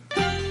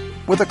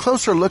with a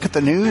closer look at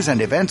the news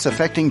and events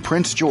affecting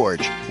Prince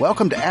George.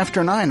 Welcome to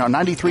After 9 on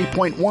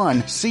 93.1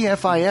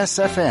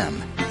 CFIS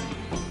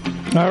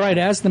FM. All right,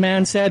 as the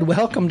man said,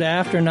 welcome to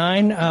After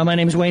 9. My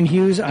name is Wayne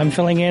Hughes. I'm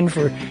filling in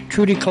for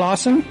Trudy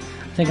Clausen.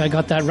 I think I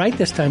got that right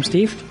this time,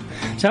 Steve.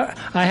 So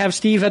I have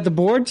Steve at the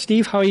board.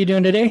 Steve, how are you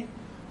doing today?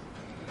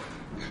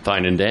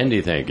 Fine and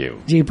dandy, thank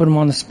you. Gee, you put him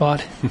on the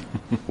spot.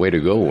 Way to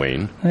go,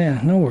 Wayne. Yeah,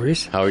 no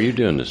worries. How are you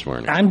doing this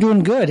morning? I'm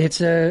doing good.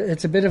 It's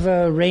a bit of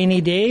a rainy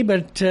day,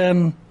 but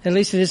at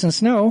least it isn't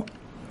snow.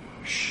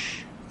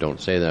 Shh, don't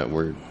say that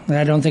word.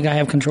 I don't think I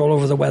have control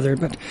over the weather,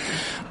 but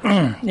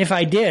if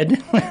I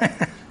did,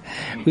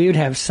 we would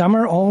have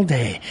summer all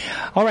day.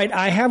 All right,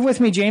 I have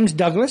with me James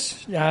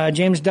Douglas.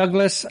 James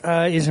Douglas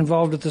is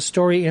involved with the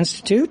Story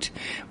Institute,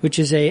 which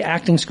is a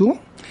acting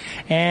school,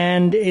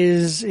 and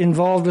is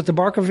involved with the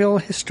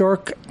Barkerville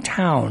Historic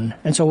Town.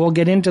 And so we'll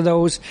get into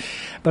those.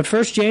 But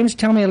first, James,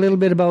 tell me a little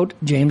bit about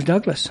James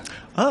Douglas.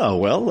 Oh,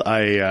 well,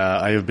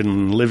 I have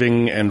been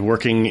living and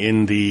working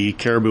in the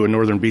Cariboo and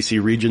Northern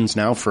BC regions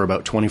now for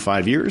about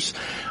 25 years,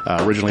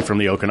 originally from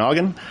the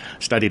Okanagan.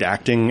 Studied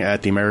acting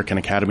at the American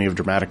Academy of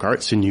Dramatic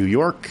Arts in New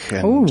York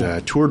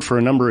and toured for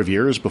a number of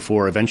years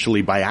before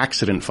eventually by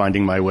accident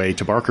finding my way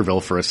to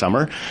Barkerville for a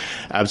summer.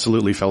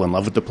 Absolutely fell in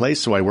love with the place,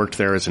 so I worked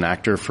there as an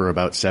actor for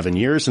about 7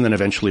 years and then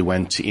eventually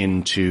went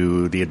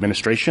into the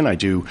administration. I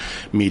do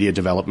media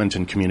development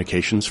and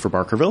communications for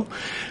Barkerville.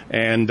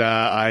 And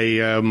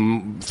I,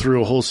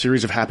 through a whole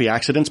series of happy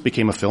accidents,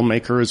 became a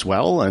filmmaker as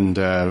well, and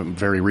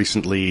very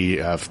recently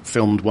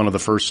filmed one of the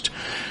first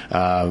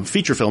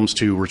feature films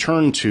to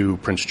return to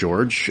Prince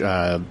George,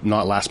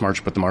 not last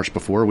March but the March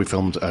before. We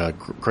filmed a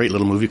great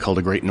little movie called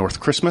A Great North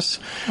Christmas.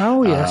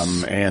 Oh,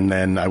 yes. And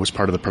then I was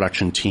part of the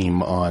production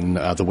team on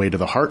The Way to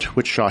the Heart,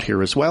 which shot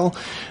here as well.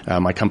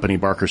 My company,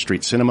 Barker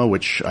Street Cinema,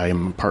 which I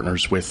am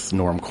partners with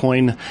Norm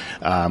Coyne,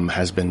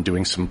 has been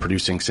doing some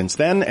producing since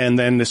then. And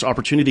then this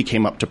opportunity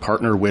came up to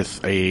partner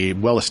with a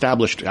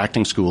well-established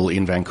acting school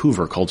in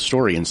Vancouver called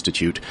Story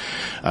Institute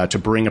to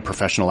bring a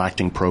professional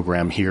acting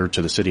program here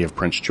to the city of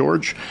Prince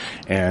George.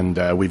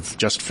 And we've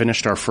just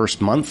finished our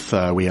first month.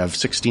 We have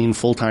 16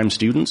 full-time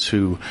students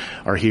who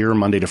are here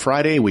Monday to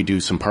Friday. We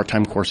do some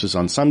part-time courses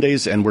on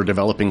Sundays, and we're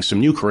developing some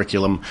new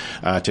curriculum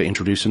to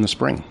introduce in the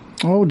spring.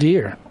 Oh,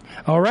 dear.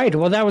 All right.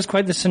 Well, that was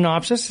quite the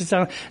synopsis. It's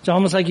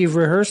almost like you've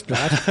rehearsed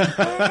that.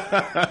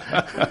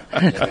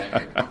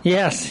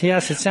 Yes.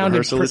 It sounded.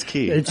 Rehearsal is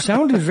key. It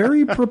sounded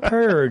very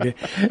prepared.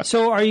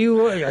 So, are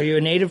you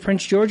a native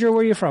Prince George, or where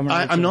are you from?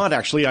 I'm not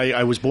actually.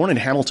 I was born in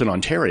Hamilton,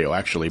 Ontario,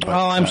 actually. But,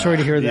 I'm sorry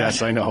to hear that.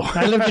 Yes, I know.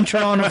 I lived in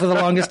Toronto for the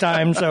longest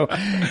time, so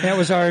that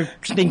was our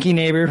stinky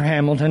neighbor,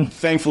 Hamilton.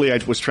 Thankfully, I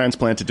was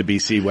transplanted to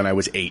BC when I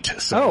was 8,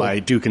 so I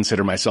do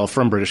consider myself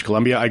from British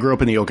Columbia. I grew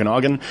up in the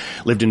Okanagan,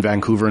 lived in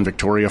Vancouver and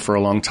Victoria for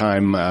a long time.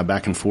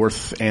 Back and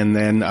forth, and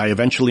then I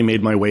eventually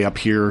made my way up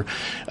here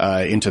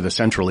into the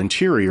central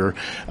interior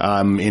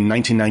in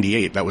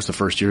 1998. That was the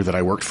first year that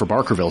I worked for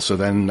Barkerville, so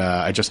then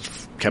I just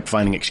kept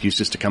finding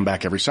excuses to come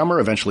back every summer.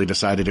 Eventually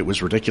decided it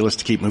was ridiculous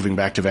to keep moving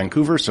back to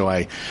Vancouver, so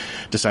I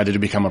decided to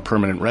become a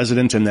permanent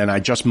resident, and then I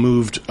just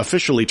moved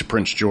officially to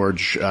Prince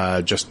George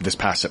just this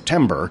past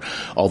September,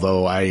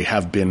 although I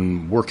have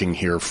been working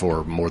here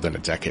for more than a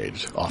decade,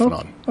 off and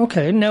on.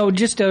 Okay. Now,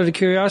 just out of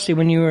curiosity,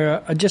 when you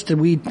were just a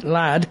wee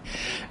lad,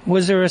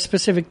 was there a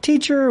specific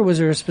teacher, or was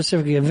there a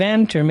specific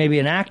event, or maybe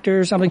an actor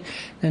or something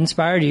that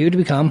inspired you to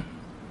become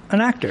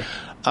an actor?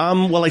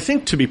 Well, I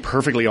think, to be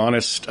perfectly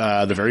honest,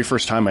 the very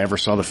first time I ever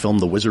saw the film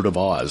The Wizard of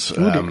Oz,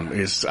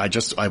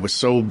 I was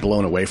so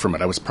blown away from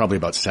it. I was probably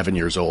about 7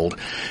 years old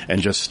and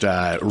just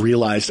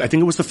realized, I think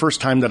it was the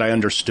first time that I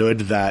understood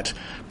that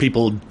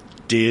people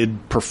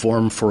did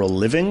perform for a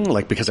living,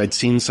 like, because I'd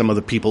seen some of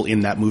the people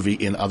in that movie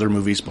in other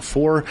movies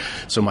before.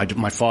 So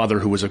my father,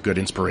 who was a good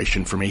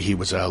inspiration for me, he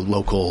was a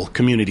local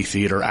community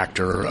theater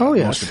actor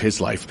most of his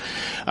life.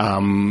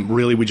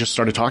 Really, we just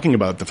started talking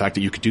about the fact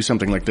that you could do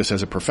something like this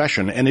as a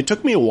profession. And it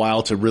took me a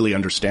while to really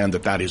understand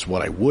that that is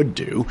what I would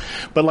do.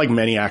 But like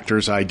many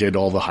actors, I did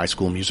all the high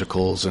school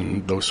musicals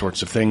and those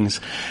sorts of things.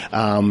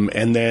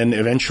 And then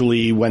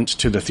eventually went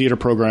to the theater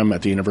program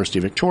at the University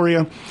of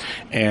Victoria,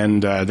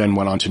 and then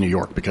went on to New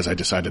York because I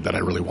decided that I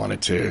really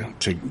wanted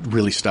to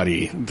really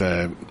study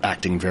the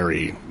acting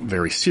very,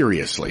 very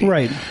seriously.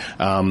 Right.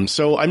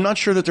 So I'm not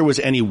sure that there was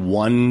any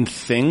one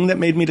thing that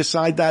made me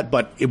decide that,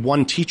 but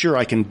one teacher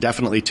I can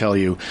definitely tell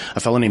you, a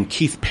fellow named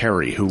Keith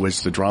Perry, who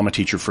was the drama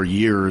teacher for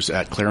years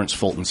at Clarence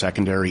Fulton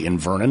Secondary in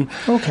Vernon,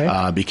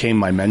 became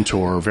my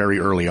mentor very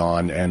early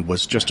on and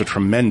was just a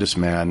tremendous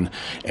man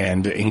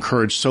and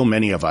encouraged so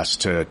many of us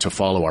to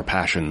follow our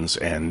passions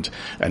and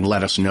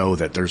let us know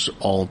that there's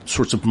all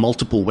sorts of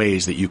multiple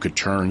ways that you could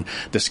turn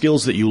the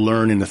skills that you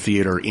learn in the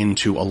theater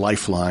into a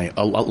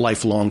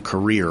lifelong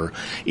career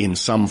in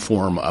some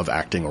form of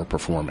acting or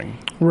performing.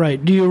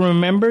 Right. Do you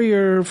remember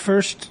your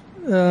first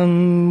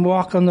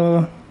walk on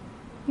the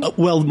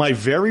Well, my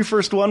very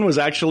first one was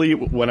actually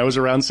when I was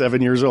around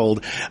 7 years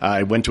old.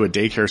 I went to a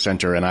daycare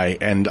center, and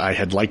I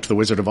had liked The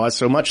Wizard of Oz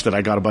so much that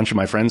I got a bunch of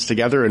my friends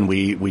together, and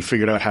we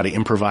figured out how to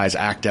improvise,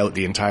 act out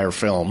the entire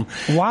film.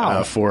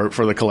 Wow. For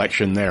the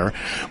collection there.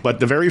 But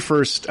the very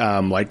first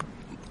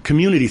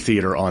community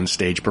theater on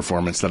stage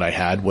performance that I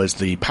had was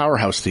the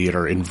Powerhouse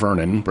Theater in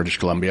Vernon, British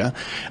Columbia.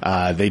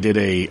 They did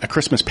a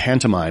Christmas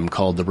pantomime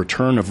called The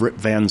Return of Rip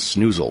Van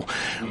Snoozle,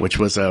 which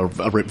was a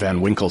Rip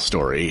Van Winkle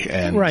story.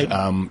 And right.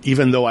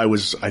 Even though I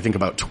was, I think,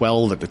 about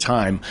 12 at the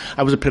time,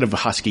 I was a bit of a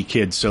husky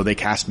kid, so they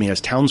cast me as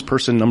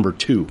townsperson number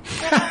 2.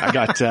 I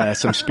got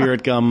some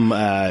spirit gum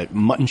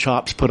mutton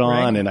chops put on,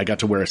 right. And I got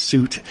to wear a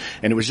suit,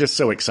 and it was just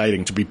so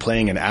exciting to be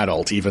playing an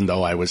adult, even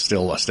though I was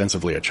still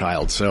ostensibly a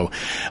child. So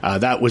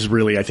that was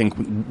really, I think,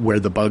 where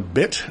the bug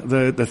bit,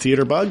 the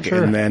theater bug,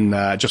 sure. And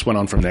then just went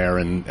on from there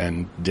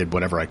and did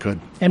whatever I could.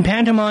 And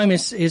pantomime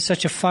is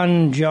such a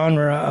fun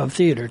genre of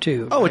theater,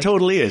 too. Oh, right? It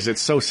totally is.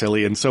 It's so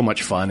silly and so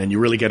much fun, and you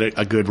really get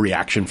a good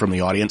reaction from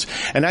the audience.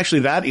 And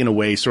actually that, in a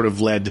way, sort of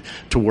led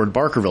toward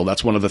Barkerville.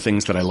 That's one of the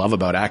things that I love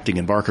about acting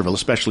in Barkerville,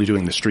 especially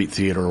doing the street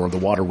theater or the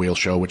Water Wheel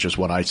show, which is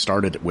what I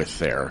started with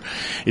there,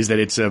 is that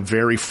it's a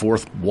very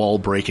fourth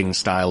wall-breaking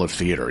style of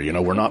theater. You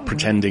know, we're not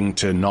pretending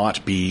to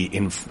not be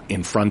in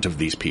front of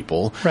these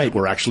people. Right.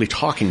 We're actually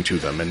talking to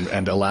them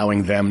and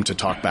allowing them to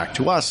talk back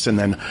to us, and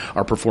then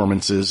our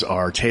performances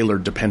are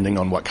tailored depending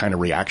on what kind of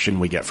reaction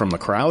we get from the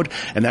crowd,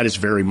 and that is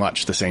very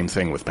much the same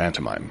thing with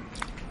pantomime.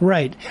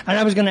 Right. And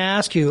I was going to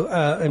ask you,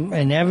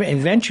 and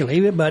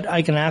eventually, but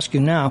I can ask you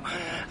now,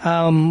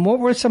 what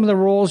were some of the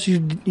roles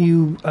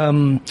you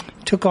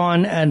took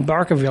on at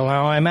Barkerville?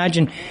 Now, I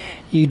imagine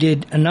you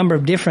did a number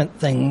of different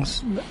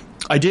things.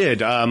 I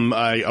did.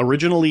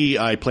 Originally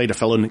I played a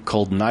fellow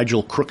called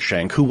Nigel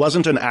Crookshank, who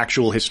wasn't an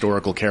actual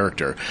historical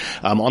character.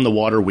 On the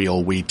Water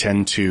Wheel, we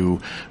tend to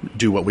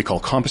do what we call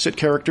composite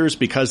characters,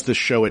 because the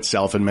show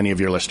itself, and many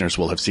of your listeners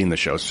will have seen the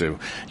show, so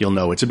you'll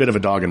know it's a bit of a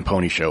dog and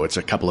pony show. It's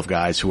a couple of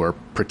guys who are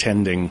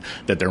pretending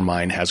that their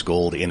mine has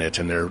gold in it,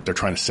 and they're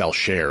trying to sell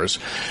shares.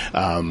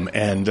 Then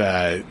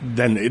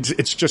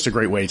it's just a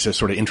great way to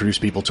sort of introduce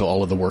people to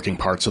all of the working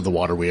parts of the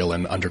Water Wheel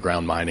and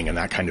underground mining and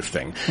that kind of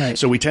thing. Right.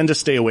 So we tend to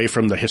stay away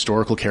from the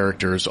historical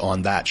characters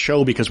on that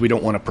show, because we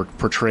don't want to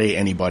portray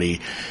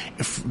anybody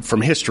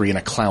from history in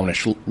a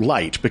clownish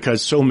light,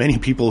 because so many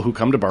people who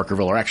come to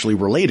Barkerville are actually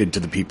related to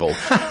the people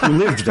who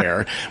lived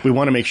there. We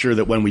want to make sure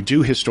that when we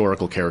do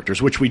historical characters,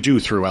 which we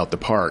do throughout the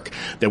park,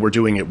 that we're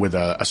doing it with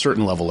a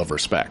certain level of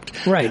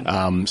respect. Right.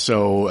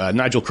 So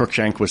Nigel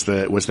Crookshank was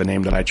the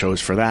name that I chose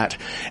for that.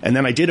 And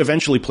then I did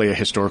eventually play a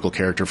historical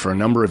character for a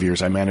number of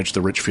years. I managed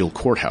the Richfield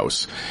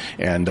Courthouse,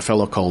 and a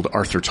fellow called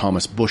Arthur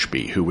Thomas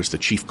Bushby, who was the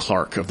chief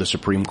clerk of the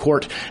Supreme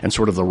Court and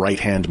sort of the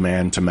right-hand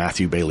man to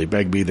Matthew Bailey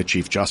Begbie, the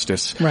Chief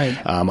Justice. Right.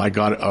 I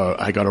got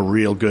a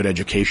real good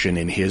education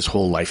in his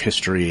whole life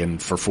history,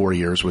 and for 4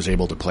 years was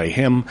able to play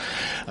him,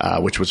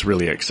 which was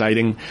really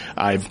exciting.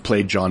 I've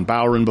played John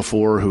Bowron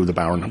before, who the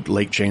Bowron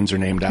Lake Chains are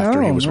named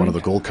after. He was one of the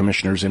gold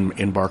commissioners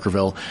in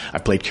Barkerville. I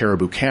played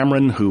Caribou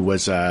Cameron, who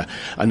was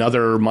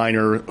another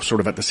miner sort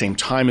of at the same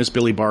time as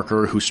Billy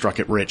Barker, who struck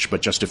it rich,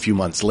 but just a few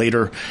months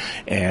later.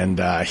 And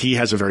he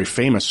has a very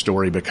famous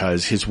story,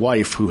 because his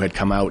wife, who had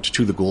come out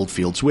to the gold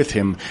fields with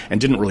him and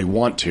didn't really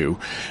want to,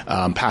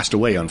 passed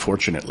away,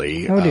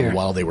 unfortunately,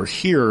 while they were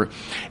here.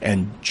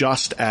 And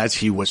just as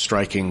he was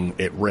striking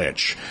it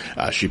rich,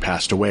 she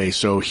passed away.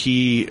 So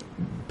he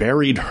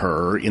buried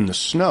her in the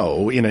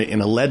snow in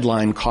a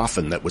lead-lined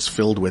coffin that was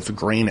filled with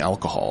grain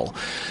alcohol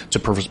to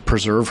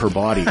preserve her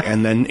body.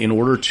 And then, in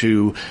order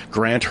to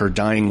grant her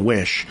dying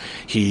wish,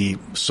 he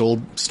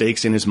sold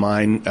stakes in his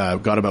mine,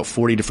 got about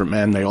 40 different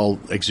men. They all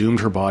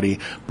exhumed her body,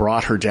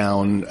 brought her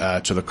down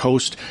to the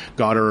coast,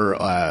 got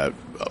her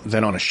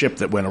then on a ship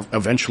that went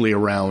eventually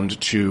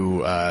around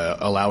to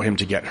allow him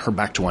to get her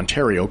back to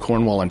Ontario,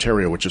 Cornwall,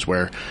 Ontario, which is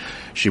where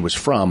she was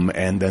from.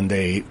 And then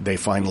they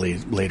finally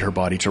laid her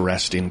body to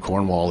rest in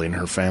Cornwall in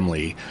her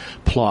family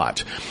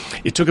plot.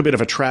 It took a bit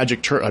of a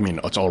tragic turn. I mean,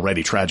 it's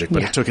already tragic,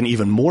 but It took an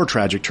even more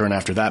tragic turn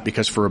after that,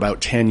 because for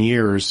about 10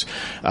 years,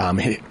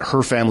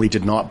 her family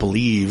did not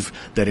believe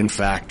that, in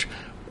fact,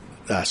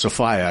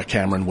 Sophia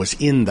Cameron was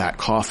in that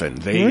coffin.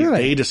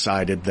 They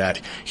decided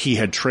that he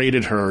had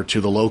traded her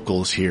to the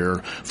locals here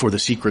for the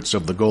secrets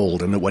of the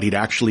gold, and that what he'd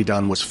actually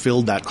done was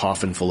filled that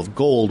coffin full of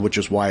gold, which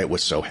is why it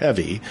was so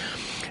heavy.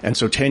 And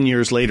so 10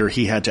 years later,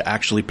 he had to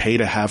actually pay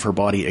to have her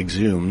body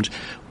exhumed,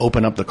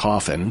 open up the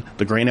coffin.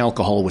 The grain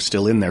alcohol was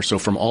still in there. So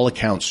from all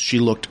accounts, she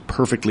looked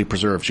perfectly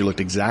preserved. She looked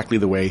exactly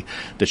the way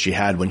that she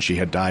had when she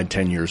had died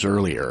 10 years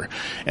earlier.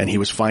 And he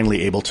was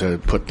finally able to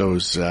put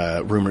those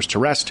rumors to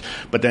rest.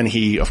 But then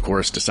he, of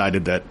course,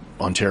 decided that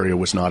Ontario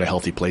was not a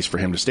healthy place for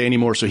him to stay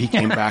anymore. So he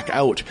came back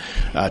out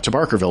to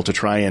Barkerville to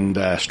try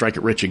and strike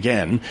it rich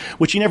again,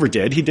 which he never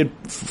did. He did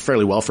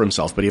fairly well for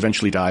himself, but he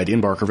eventually died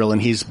in Barkerville,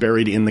 and he's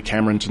buried in the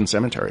Cameronton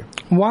Cemetery.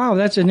 Wow,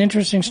 that's an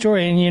interesting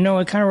story. And,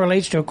 it kind of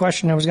relates to a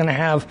question I was going to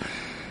have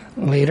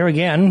later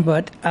again.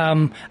 But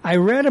I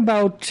read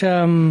about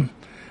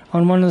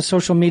on one of the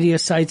social media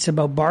sites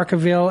about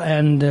Barkerville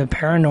and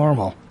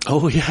paranormal.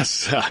 Oh,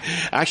 yes.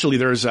 Actually,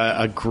 there's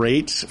a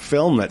great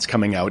film that's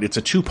coming out. It's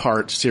a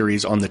 2-part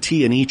series on the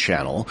T&E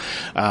channel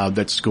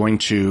that's going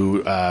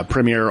to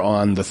premiere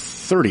on the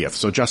 30th,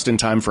 so just in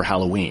time for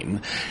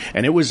Halloween.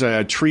 And it was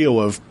a trio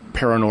of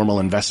paranormal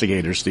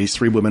investigators, these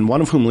 3 women, one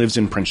of whom lives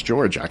in Prince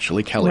George,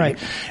 actually, Kelly, right.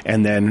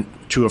 And then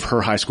 2 of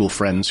her high school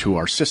friends who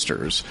are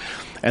sisters.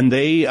 And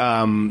they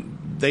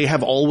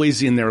have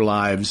always in their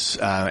lives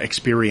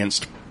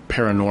experienced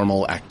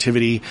paranormal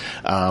activity.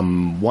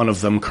 One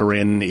of them,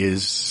 Corinne,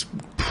 is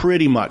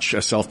pretty much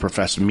a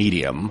self-professed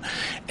medium,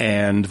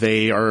 and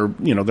they are,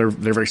 they're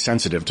very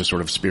sensitive to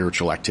sort of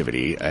spiritual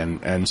activity,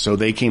 and so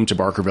they came to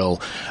Barkerville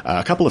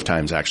a couple of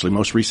times, actually,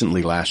 most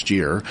recently last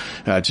year,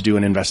 to do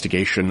an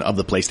investigation of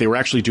the place. They were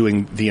actually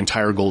doing the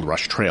entire Gold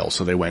Rush Trail,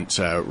 so they went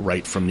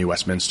right from New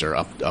Westminster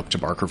up to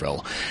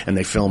Barkerville, and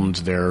they filmed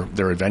their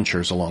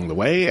adventures along the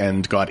way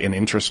and got an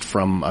interest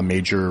from a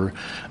major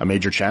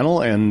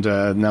channel, and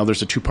now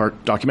there's a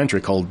 2-part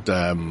documentary called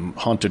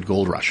Haunted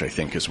Gold Rush, I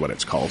think is what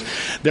it's called.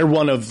 They're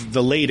one of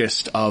the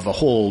latest of a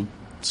whole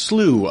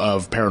slew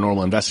of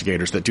paranormal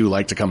investigators that do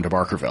like to come to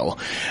Barkerville,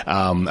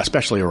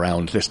 especially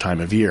around this time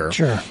of year.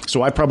 Sure.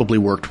 So I probably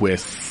worked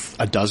with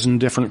a dozen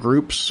different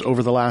groups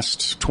over the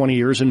last 20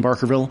 years in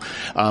Barkerville,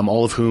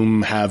 all of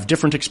whom have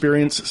different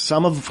experience,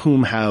 some of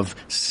whom have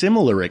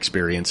similar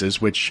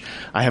experiences, which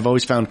I have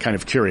always found kind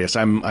of curious.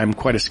 I'm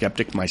quite a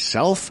skeptic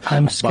myself.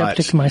 I'm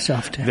skeptic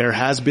myself too. There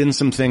has been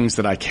some things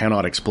that I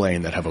cannot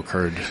explain that have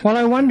occurred. Well,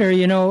 I wonder,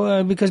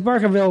 because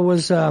Barkerville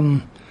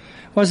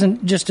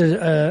wasn't just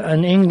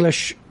an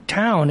English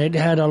town. It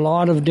had a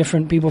lot of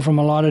different people from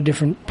a lot of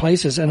different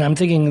places, and I'm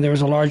thinking there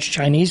was a large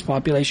Chinese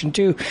population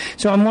too.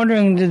 So I'm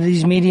wondering, do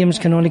these mediums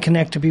can only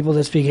connect to people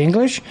that speak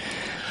English?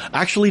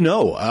 Actually,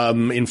 no.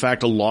 In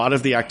fact, a lot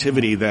of the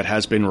activity that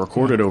has been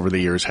recorded over the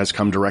years has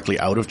come directly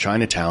out of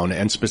Chinatown,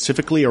 and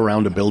specifically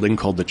around a building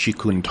called the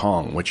Qikun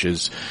Tong, which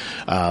is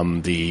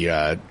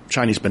the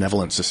Chinese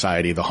Benevolent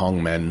Society, the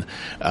Hongmen.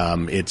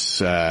 It's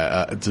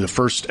the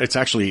first.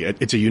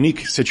 It's a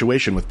unique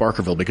situation with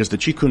Barkerville because the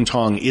Qikun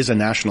Tong is a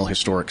National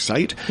Historic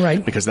Site,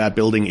 right? Because that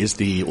building is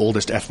the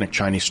oldest ethnic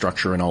Chinese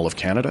structure in all of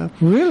Canada.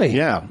 Really?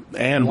 Yeah.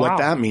 And wow. What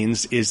that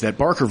means is that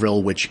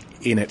Barkerville, which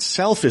in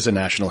itself is a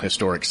National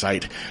Historic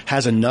Site,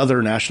 has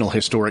another National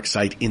Historic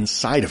Site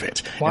inside of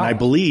it. Wow. And I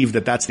believe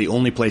that that's the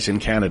only place in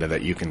Canada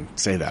that you can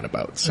say that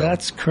about. So.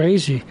 That's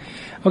crazy.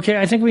 Okay,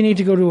 I think we need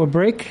to go to a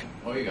break.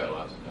 Oh, you got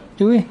lots of time.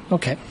 Do we?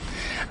 Okay.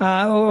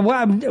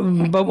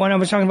 But when I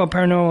was talking about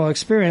paranormal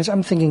experience,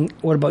 I'm thinking,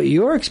 what about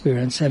your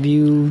experience? Have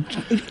you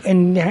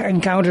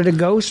encountered a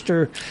ghost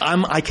or?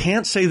 I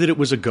can't say that it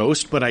was a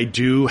ghost, but I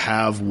do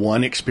have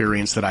one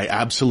experience that I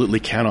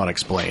absolutely cannot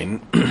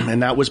explain.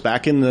 And that was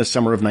back in the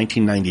summer of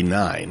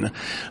 1999.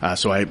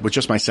 So I was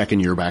just my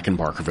second year back in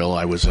Barkerville.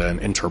 I was an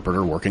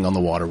interpreter working on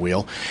the water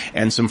wheel.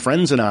 And some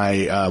friends and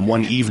I,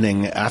 one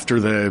evening after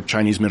the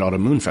Chinese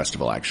Mid-Autumn Moon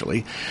Festival,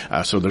 actually,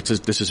 so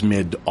this is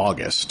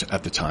mid-August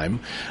at the time,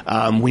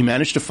 we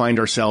managed to find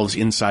ourselves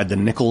inside the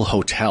Nickel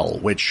Hotel,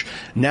 which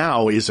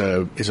now is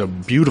a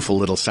beautiful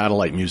little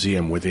satellite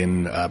museum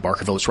within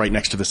Barkerville. It's right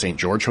next to the St.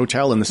 George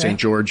Hotel, and the St.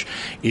 George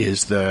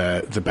is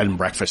the bed and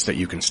breakfast that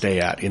you can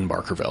stay at in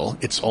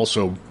Barkerville. It's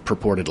also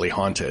purportedly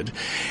haunted.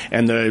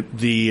 And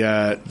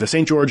the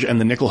St. George and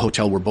the Nickel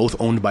Hotel were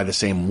both owned by the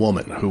same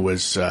woman, who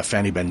was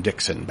Fanny Ben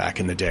Dixon back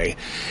in the day.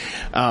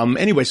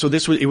 Anyway, so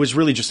it was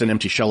really just an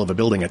empty shell of a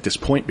building at this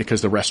point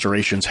because the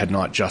restorations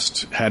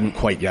hadn't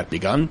quite yet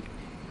begun.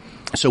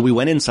 So we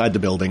went inside the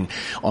building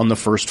on the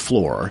first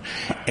floor,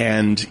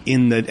 and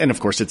of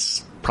course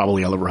it's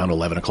probably around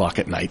 11 o'clock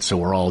at night, so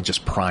we're all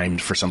just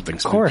primed for something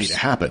spooky to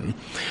happen.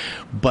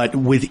 But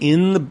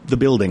within the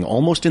building,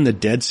 almost in the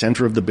dead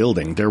center of the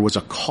building, there was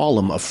a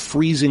column of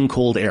freezing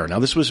cold air. Now,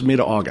 this was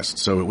mid-August,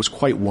 so it was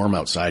quite warm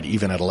outside,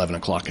 even at 11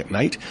 o'clock at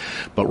night.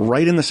 But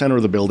right in the center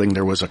of the building,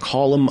 there was a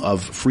column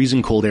of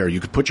freezing cold air. You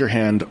could put your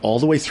hand all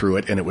the way through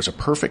it, and it was a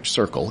perfect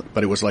circle,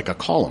 but it was like a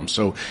column.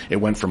 So it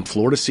went from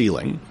floor to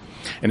ceiling.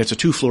 And it's a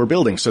 2-floor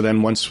building. So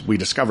then once we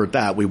discovered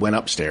that, we went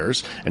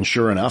upstairs, and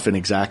sure enough, in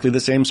exactly the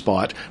same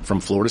spot, from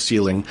floor to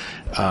ceiling,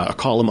 a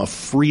column of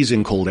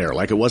freezing cold air.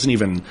 Like it was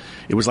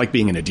like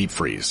being in a deep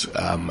freeze.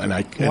 And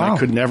I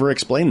could never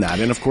explain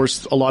that. And of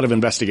course, a lot of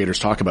investigators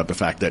talk about the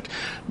fact that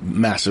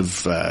massive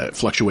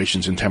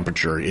fluctuations in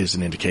temperature is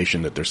an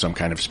indication that there's some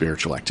kind of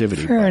spiritual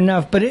activity. Fair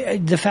enough.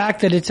 But the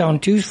fact that it's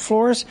on 2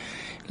 floors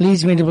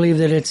leads me to believe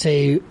that it's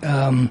a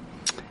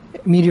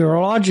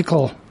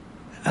meteorological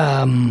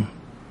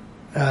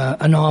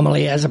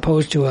anomaly as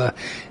opposed to a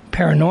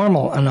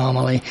paranormal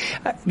anomaly.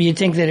 You'd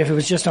think that if it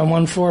was just on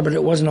one floor but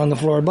it wasn't on the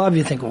floor above,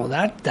 you'd think, well,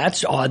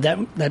 that's odd.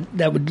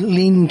 That would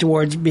lean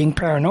towards being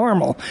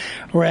paranormal.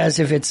 Whereas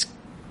if it's,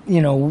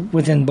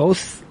 within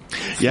both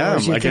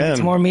floors, again,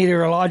 it's more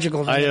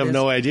meteorological than I have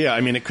no idea.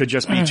 I mean, it could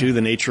just be too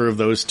the nature of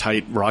those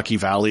tight rocky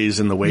valleys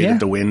and the way that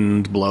the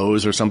wind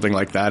blows or something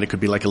like that. It could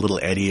be like a little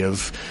eddy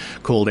of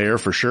cold air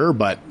for sure.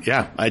 But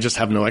yeah, I just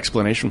have no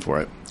explanation for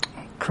it.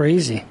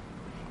 Crazy.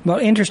 Well,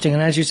 interesting.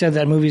 And as you said,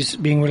 that movie's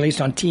being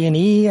released on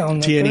T&E on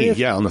the T&E, 30th?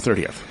 yeah, on the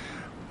 30th.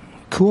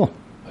 Cool.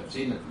 I've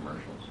seen the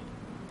commercials.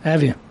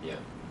 Have you? Yeah.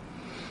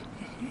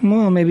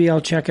 Well, maybe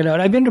I'll check it out.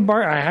 I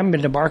haven't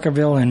been to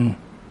Barkerville in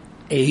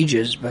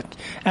ages,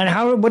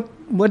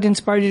 what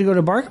inspired you to go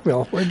to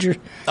Barkerville?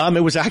 It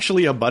was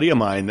actually a buddy of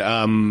mine,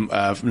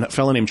 a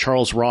fellow named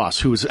Charles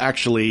Ross, who's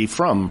actually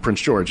from Prince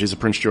George. He's a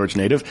Prince George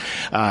native.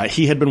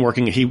 He had been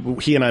working.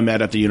 He and I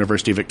met at the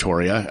University of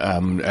Victoria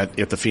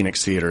at the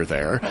Phoenix Theatre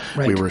there.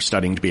 Right. We were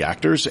studying to be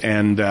actors,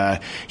 and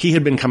he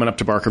had been coming up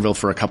to Barkerville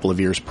for a couple of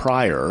years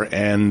prior.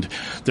 And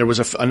there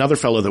was another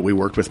fellow that we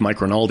worked with,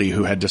 Mike Rinaldi,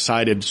 who had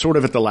decided, sort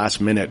of at the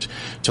last minute,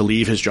 to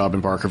leave his job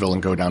in Barkerville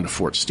and go down to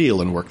Fort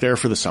Steele and work there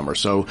for the summer.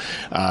 So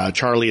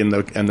Charlie and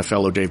the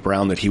fellow Dave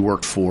Brown that he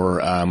worked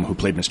for, who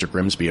played Mr.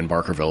 Grimsby in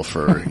Barkerville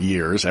for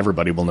years.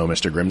 Everybody will know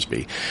Mr.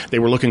 Grimsby. They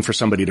were looking for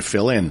somebody to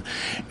fill in.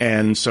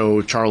 And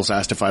so Charles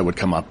asked if I would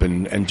come up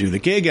and do the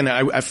gig. And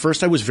at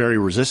first I was very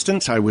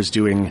resistant. I was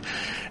doing,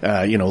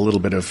 a little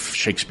bit of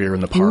Shakespeare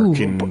in the Park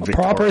in Victoria.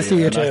 Proper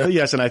theater.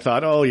 And I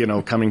thought,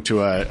 coming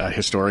to a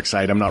historic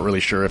site, I'm not really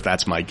sure if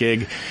that's my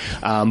gig.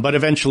 But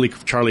eventually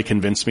Charlie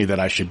convinced me that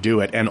I should do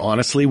it. And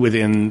honestly,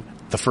 within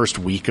the first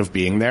week of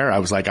being there, I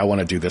was like, I want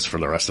to do this for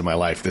the rest of my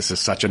life. This is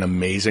such an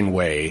amazing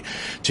way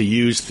to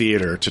use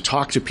theater to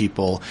talk to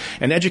people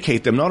and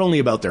educate them not only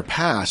about their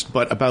past,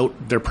 but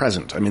about their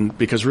present. I mean,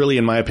 because really,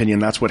 in my opinion,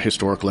 that's what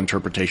historical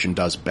interpretation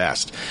does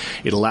best.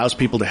 It allows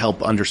people to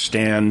help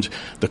understand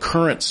the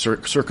current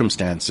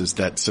circumstances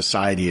that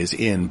society is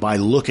in by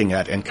looking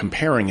at and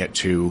comparing it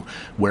to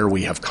where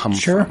we have come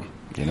from.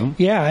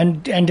 Yeah,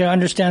 and to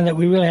understand that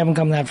we really haven't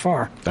come that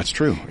far. That's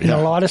true. In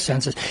a lot of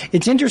senses.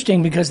 It's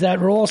interesting because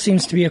that role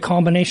seems to be a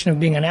combination of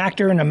being an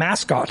actor and a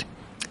mascot.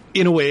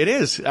 In a way it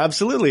is.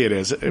 Absolutely it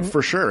is,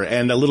 for sure.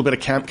 And a little bit of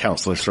camp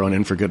counselor thrown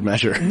in for good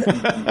measure.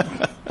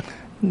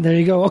 There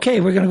you go.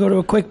 Okay, we're going to go to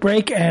a quick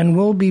break and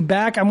we'll be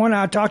back. I want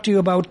to talk to you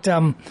about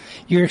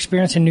your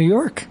experience in New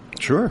York.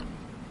 Sure.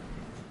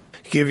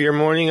 Give your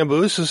morning a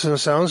boost with some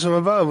sounds from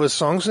above with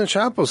Songs in the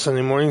Chapel,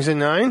 Sunday mornings at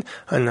 9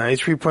 on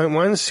 93.1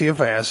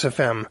 CFIS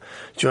FM.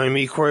 Join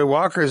me, Corey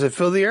Walker, as I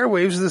fill the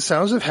airwaves with the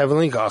sounds of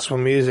heavenly gospel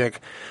music.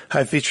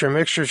 I feature a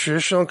mixture of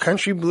traditional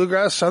country,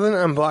 bluegrass, southern,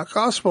 and block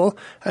gospel,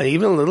 and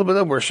even a little bit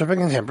of worship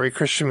and contemporary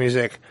Christian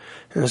music.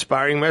 An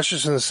inspiring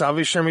message from the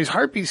Salvation Army's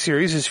Heartbeat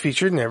series is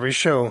featured in every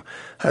show.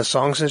 That's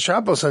Songs in the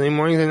Chapel, Sunday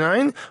mornings at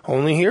 9,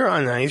 only here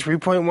on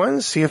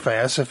 93.1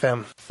 CFIS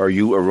FM. Are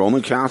you a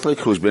Roman Catholic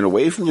who's been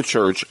away from the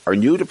church, are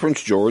new to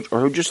Prince George, or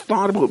who just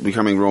thought about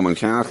becoming Roman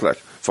Catholic?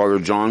 Father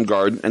John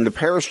Garden and the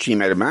parish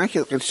team at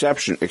Immaculate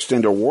Conception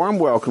extend a warm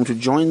welcome to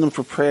join them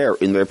for prayer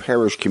in their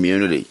parish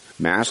community.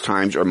 Mass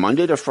times are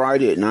Monday to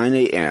Friday at 9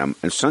 a.m.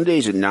 and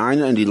Sundays at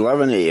 9 and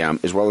 11 a.m.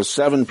 as well as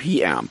 7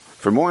 p.m.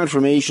 For more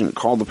information,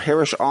 call the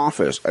parish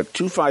office at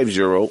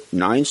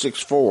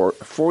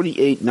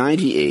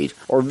 250-964-4898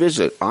 or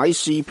visit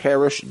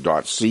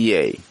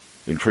icparish.ca.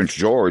 In Prince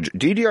George,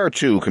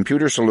 DDR2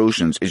 Computer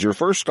Solutions is your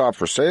first stop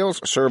for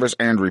sales, service,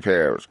 and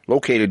repairs.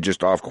 Located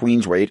just off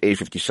Queensway at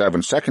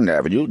 857 2nd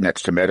Avenue,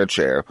 next to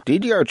MetaChair,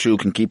 DDR2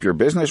 can keep your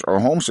business or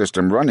home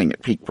system running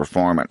at peak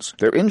performance.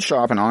 Their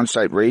in-shop and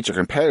on-site rates are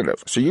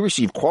competitive, so you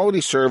receive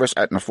quality service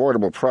at an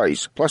affordable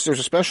price, plus there's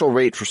a special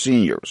rate for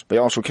seniors. They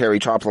also carry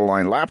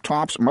top-of-the-line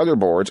laptops,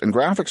 motherboards, and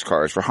graphics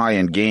cards for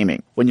high-end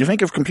gaming. When you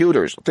think of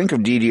computers, think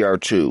of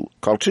DDR2.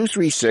 Call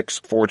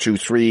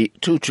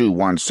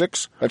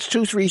 236-423-2216. That's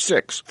 236-423-2216.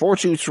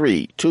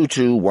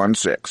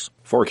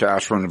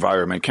 Forecast from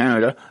Environment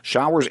Canada.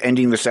 Showers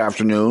ending this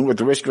afternoon with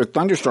the risk of a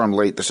thunderstorm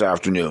late this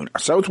afternoon.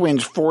 South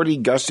winds 40,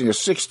 gusting to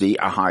 60,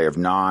 a high of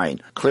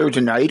 9. Clear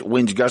tonight,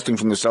 winds gusting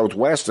from the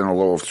southwest and a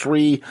low of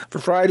 3. For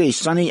Friday,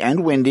 sunny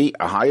and windy,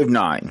 a high of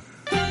 9.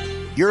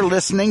 You're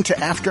listening to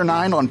After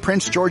 9 on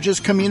Prince George's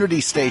Community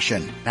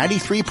Station,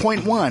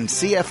 93.1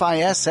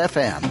 CFIS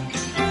FM.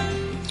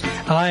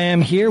 I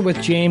am here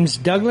with James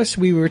Douglas.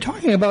 We were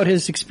talking about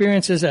his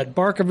experiences at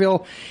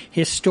Barkerville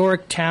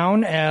Historic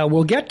Town.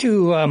 We'll get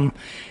to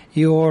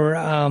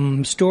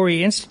your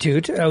Story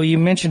Institute. You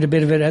mentioned a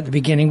bit of it at the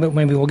beginning, but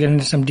maybe we'll get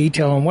into some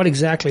detail on what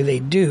exactly they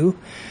do.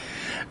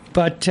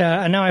 But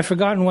now I've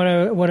forgotten what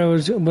I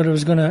was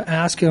going to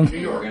ask him. New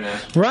York.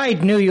 Right,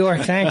 New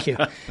York. Thank you.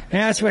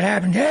 That's what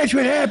happens. That's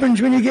what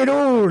happens when you get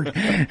old.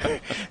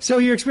 So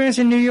your experience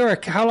in New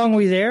York. How long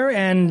were you there?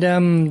 And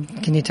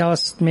can you tell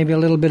us maybe a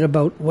little bit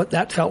about what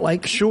that felt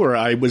like? Sure.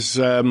 I was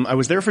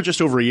there for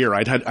just over a year.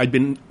 I'd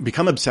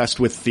become obsessed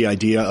with the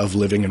idea of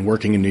living and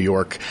working in New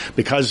York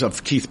because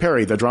of Keith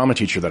Perry, the drama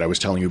teacher that I was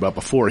telling you about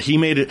before. He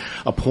made it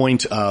a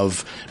point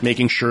of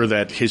making sure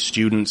that his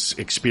students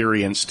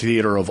experienced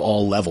theater of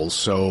all levels.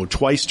 So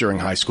twice during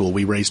high school,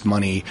 we raised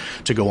money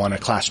to go on a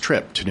class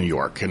trip to New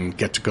York and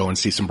get to go and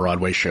see some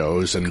Broadway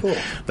shows and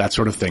that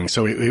sort of thing.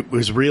 So it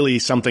was really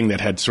something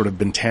that had sort of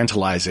been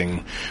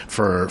tantalizing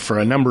for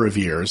a number of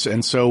years.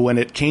 And so when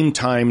it came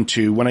time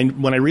to,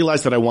 when I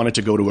realized that I wanted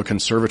to go to a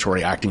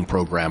conservatory acting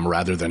program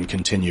rather than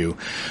continue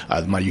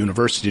my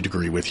university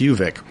degree with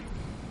UVic,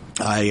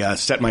 I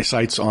set my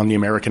sights on the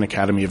American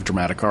Academy of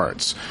Dramatic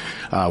Arts,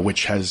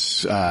 which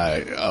has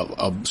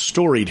a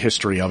storied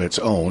history of its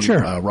own.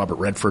 Sure. Robert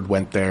Redford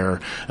went there.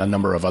 A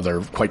number of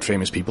other quite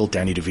famous people.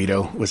 Danny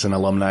DeVito was an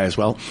alumni as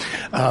well.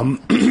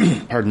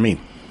 Pardon me.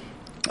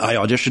 I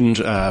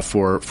auditioned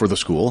for the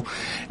school,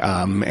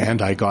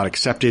 and I got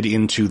accepted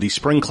into the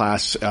spring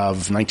class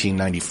of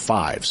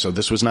 1995. So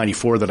this was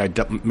 94 that I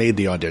made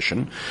the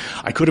audition.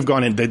 I could have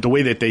gone in. The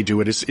way that they do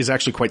it is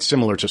actually quite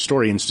similar to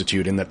Story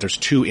Institute in that there's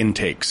 2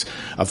 intakes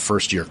of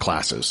first-year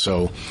classes.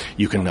 So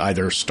you can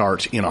either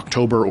start in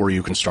October or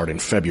you can start in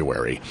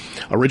February.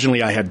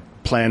 Originally, I had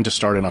planned to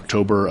start in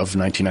October of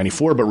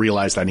 1994, but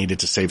realized I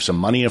needed to save some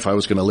money if I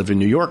was going to live in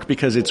New York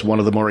because it's one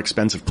of the more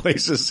expensive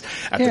places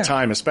at the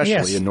time,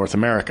 especially in North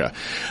America.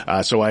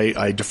 So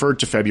I deferred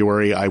to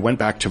February. I went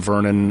back to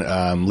Vernon,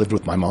 lived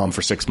with my mom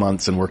for 6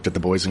 months and worked at the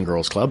Boys and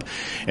Girls Club,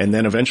 and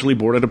then eventually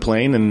boarded a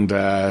plane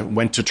and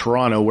went to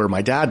Toronto where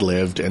my dad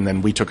lived, and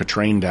then we took a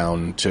train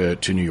down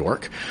to New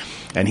York.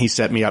 And he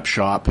set me up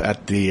shop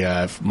at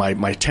the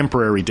my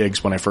temporary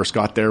digs when I first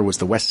got there was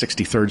the West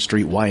 63rd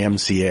Street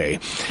YMCA,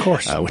 of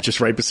course, which is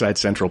right beside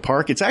Central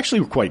Park. It's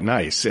actually quite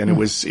nice, and it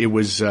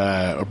was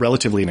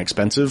relatively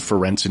inexpensive for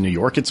rents in New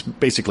York. It's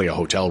basically a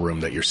hotel room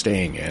that you're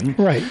staying in,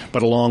 right?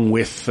 But along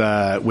with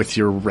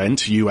your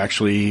rent, you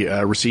actually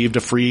received a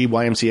free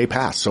YMCA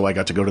pass. So I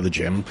got to go to the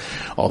gym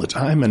all the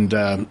time, and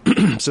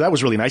so that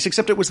was really nice.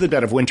 Except it was the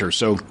dead of winter,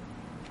 so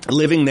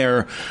living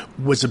there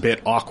was a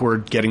bit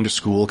awkward getting to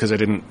school because I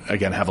didn't,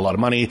 again, have a lot of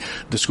money.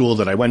 The school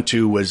that I went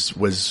to was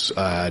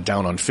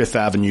down on 5th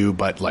Avenue,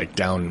 but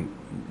down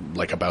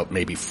about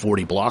maybe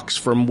 40 blocks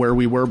from where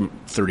we were,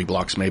 30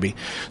 blocks maybe.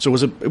 So it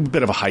was a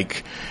bit of a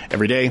hike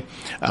every day.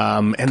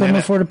 And couldn't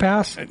afford a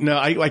pass? No,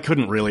 I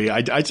couldn't really.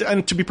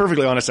 And to be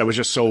perfectly honest, I was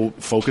just so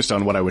focused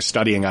on what I was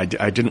studying, I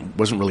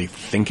wasn't really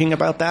thinking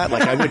about that.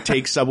 I would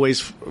take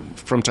subways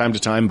from time to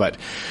time, but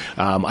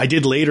I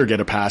did later get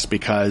a pass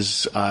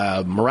because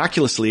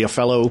miraculously a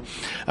fellow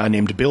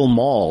named Bill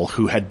Mall,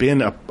 who had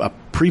been a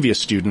previous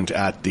student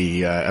at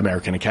the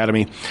American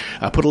Academy,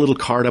 put a little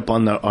card up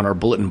on our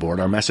bulletin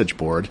board, our message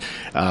board.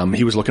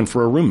 He was looking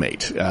for a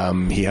roommate.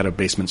 He had a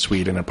basement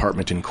suite in an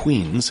apartment in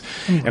Queens,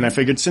 and I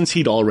figured since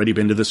he'd already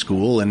been to the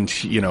school and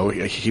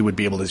he would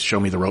be able to show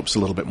me the ropes a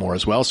little bit more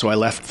as well. So I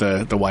left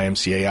the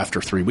YMCA after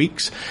 3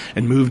 weeks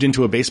and moved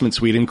into a basement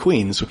suite in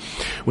Queens,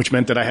 which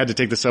meant that I had to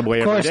take the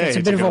subway every day. Of course,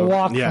 it's a bit of a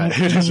walk. Yeah,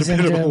 it is a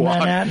bit of a walk.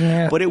 Manhattan,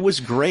 yeah. But it was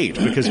great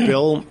because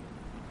Bill,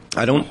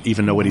 I don't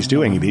even know what he's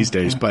doing these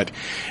days, but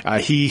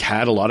he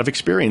had a lot of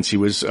experience. He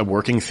was a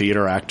working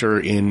theater actor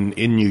in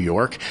New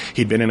York.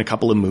 He'd been in a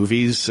couple of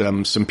movies.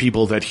 Some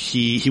people that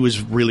he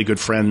was really good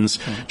friends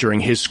during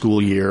his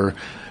school year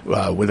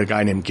with a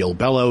guy named Gil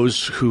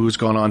Bellows, who's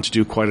gone on to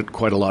do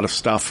quite a lot of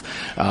stuff,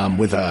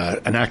 with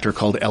an actor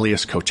called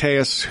Elias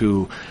Koteas,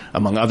 who,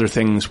 among other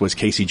things, was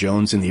Casey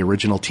Jones in the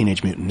original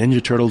Teenage Mutant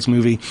Ninja Turtles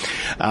movie,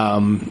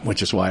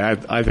 which is why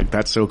I think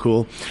that's so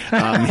cool.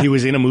 He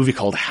was in a movie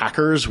called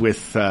Hackers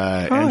with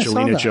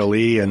Angelina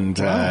Jolie and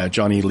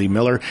Johnny Lee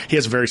Miller. He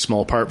has a very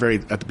small part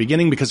at the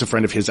beginning because a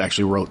friend of his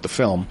actually wrote the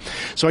film.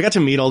 So I got to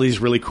meet all these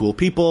really cool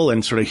people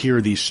and sort of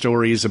hear these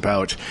stories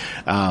about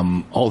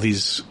all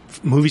these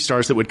movie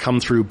stars that would come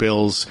through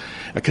Bill's,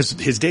 because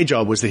his day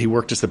job was that he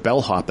worked as the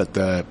bellhop at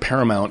the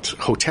Paramount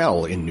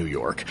Hotel in New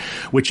York,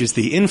 which is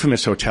the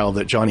infamous hotel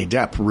that Johnny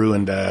Depp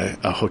ruined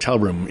a hotel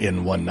room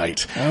in one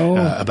night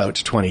about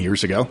 20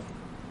 years ago.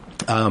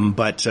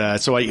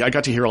 So I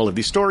got to hear all of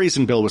these stories,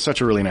 and Bill was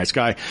such a really nice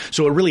guy.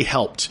 So it really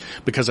helped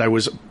because I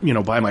was,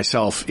 by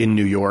myself in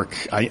New York.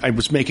 I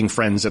was making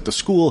friends at the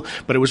school,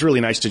 but it was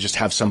really nice to just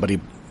have somebody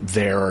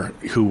there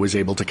who was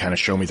able to kind of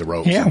show me the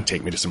ropes and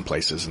take me to some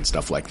places and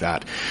stuff like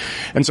that.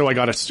 And so I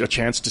got a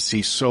chance to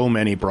see so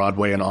many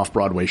Broadway and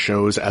off-Broadway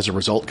shows as a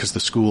result, because the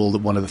school,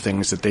 one of the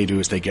things that they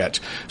do is they get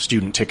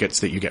student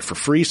tickets that you get for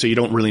free. So you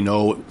don't really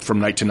know from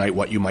night to night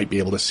what you might be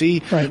able to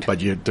see, but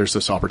there's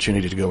this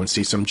opportunity to go and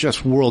see some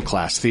just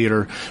world-class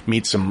theater,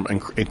 meet some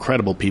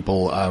incredible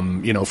people.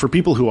 For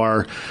people who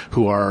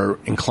are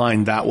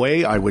inclined that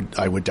way, I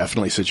would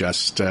definitely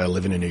suggest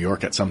living in New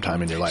York at some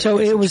time in your life. So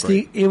it was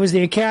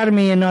the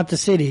Academy and not the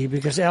city,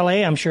 because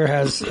LA, I'm sure,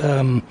 has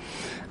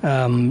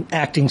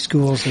acting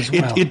schools as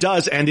well. It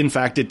does, and in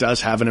fact, it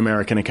does have an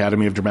American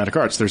Academy of Dramatic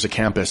Arts. There's a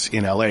campus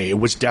in LA. It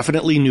was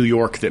definitely New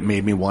York that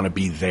made me want to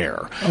be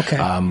there.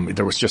 Okay.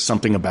 There was just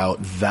something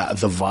about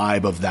the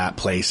vibe of that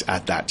place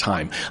at that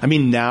time. I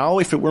mean, now,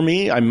 if it were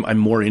me, I'm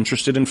more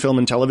interested in film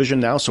and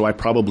television now, so I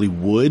probably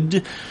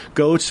would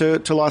go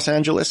to Los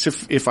Angeles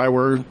if I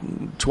were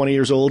 20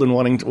 years old and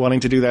wanting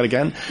to do that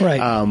again.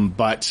 Right.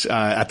 But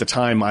at the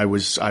time, it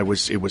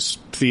was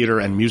theater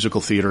and musical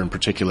theater in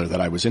particular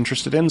that I was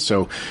interested in,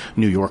 so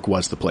New York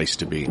was the place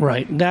to be.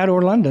 Right. That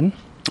or London.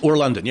 Or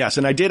London, yes.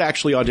 And I did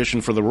actually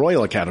audition for the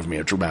Royal Academy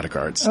of Dramatic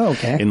Arts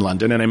in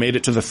London, and I made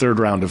it to the third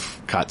round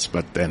of cuts,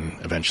 but then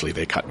eventually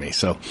they cut me.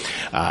 So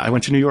I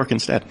went to New York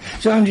instead.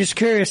 So I'm just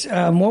curious,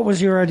 what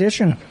was your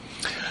audition?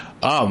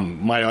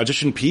 My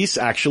audition piece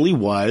actually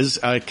was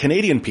a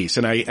Canadian piece,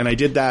 and I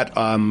did that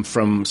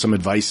from some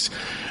advice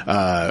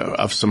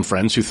of some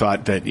friends who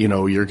thought that, you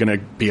know, you're going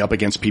to be up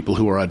against people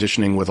who are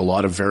auditioning with a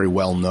lot of very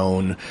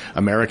well-known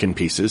American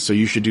pieces, so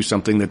you should do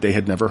something that they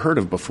had never heard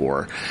of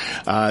before.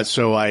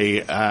 So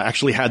I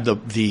actually had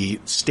the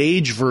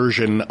stage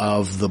version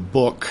of the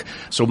book.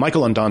 So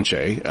Michael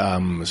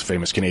Ondaatje, is a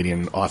famous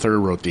Canadian author,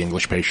 wrote The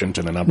English Patient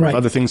and a number of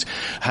other things,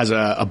 has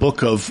a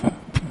book of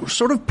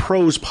sort of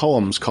prose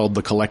poems called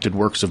The Collected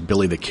Works of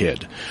Billy the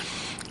Kid.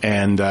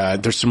 And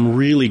there's some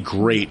really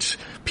great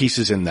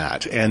pieces in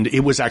that. And it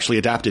was actually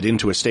adapted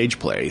into a stage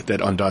play that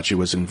Ondaatje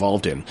was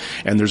involved in.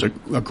 And there's a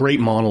great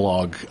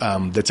monologue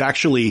that's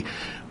actually...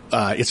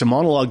 it's a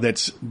monologue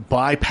that's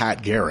by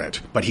Pat Garrett,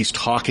 but he's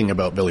talking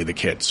about Billy the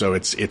Kid. So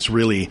it's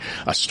really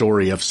a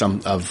story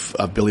of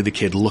Billy the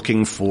Kid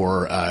looking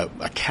for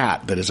a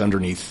cat that is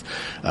underneath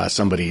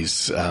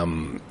somebody's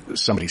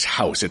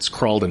house. It's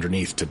crawled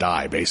underneath to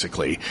die,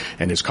 basically,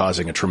 and is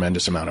causing a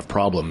tremendous amount of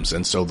problems.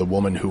 And so the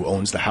woman who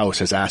owns the house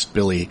has asked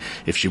Billy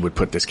if she would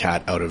put this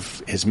cat out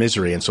of his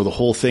misery. And so the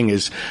whole thing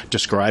is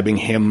describing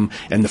him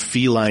and the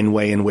feline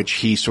way in which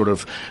he sort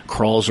of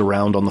crawls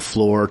around on the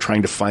floor,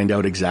 trying to find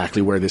out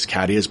exactly where this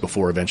cat is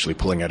before eventually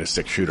pulling out a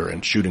 6-shooter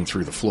and shooting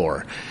through the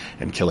floor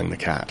and killing the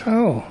cat.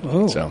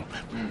 Oh. So,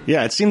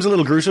 yeah, it seems a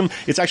little gruesome.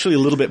 It's actually a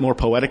little bit more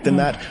poetic than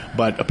that,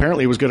 but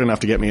apparently it was good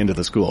enough to get me into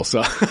the school.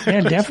 So yeah,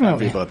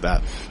 definitely. Happy about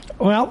that.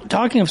 Well,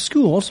 talking of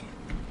schools,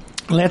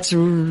 let's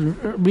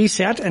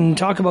reset and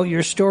talk about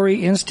your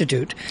Story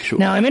Institute. Sure.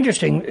 Now, I'm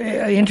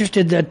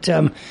interested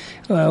that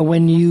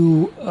when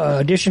you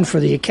auditioned for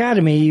the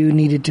Academy, you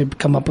needed to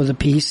come up with a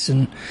piece.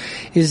 And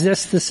is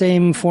this the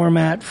same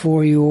format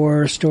for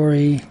your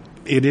story?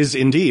 It is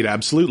indeed,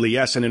 absolutely,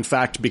 yes. And in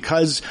fact,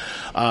 because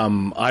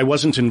I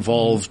wasn't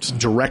involved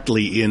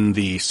directly in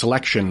the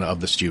selection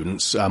of the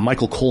students,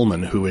 Michael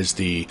Coleman, who is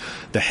the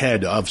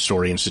head of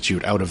Story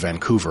Institute out of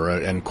Vancouver,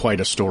 and quite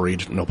a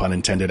storied, no pun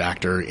intended,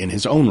 actor in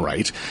his own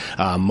right.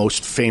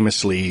 Most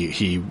famously,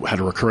 he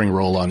had a recurring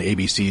role on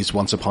ABC's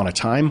Once Upon a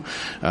Time,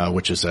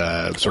 which is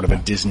a sort of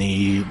a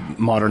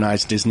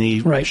modernized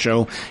Disney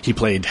show. He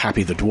played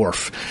Happy the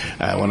Dwarf,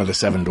 one of the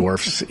 7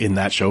 dwarfs in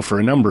that show for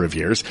a number of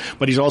years.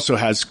 But he also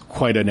has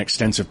quite an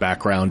extensive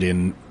background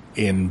in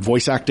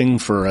voice acting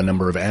for a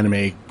number of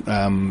anime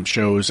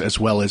shows, as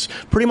well as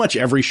pretty much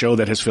every show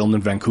that has filmed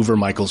in Vancouver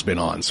Michael's been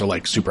on. So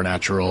like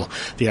Supernatural,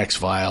 The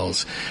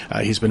X-Files.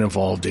 He's been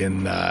involved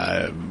in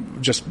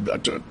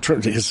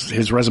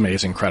his resume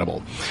is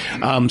incredible.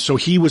 So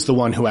he was the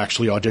one who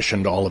actually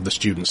auditioned all of the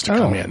students to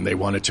come in. They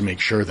wanted to make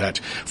sure that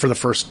for the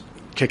first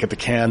kick at the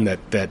can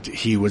that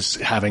he was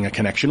having a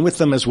connection with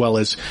them, as well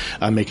as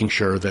making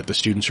sure that the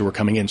students who were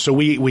coming in. So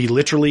we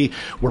literally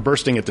were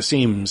bursting at the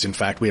seams. In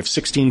fact, we have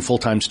 16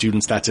 full-time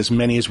students. That's as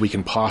many as we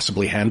can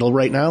possibly handle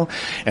right now.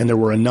 And there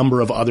were a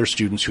number of other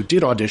students who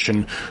did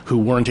audition who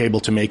weren't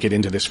able to make it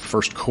into this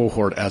first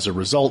cohort as a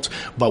result.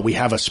 But we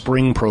have a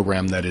spring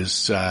program that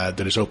is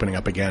opening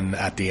up again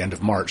at the end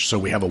of March. So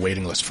we have a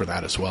waiting list for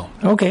that as well.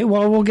 Okay.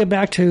 Well, we'll get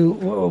back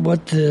to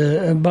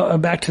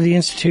back to the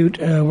Institute.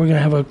 We're going to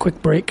have a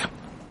quick break.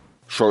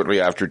 Shortly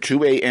after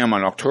 2 a.m.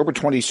 on October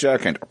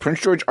 22nd, Prince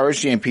George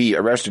RCMP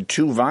arrested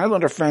 2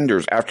 violent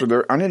offenders after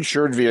their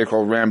uninsured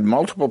vehicle rammed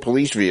multiple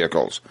police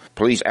vehicles.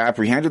 Police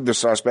apprehended the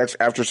suspects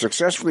after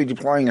successfully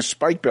deploying a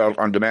spike belt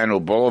on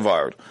Demano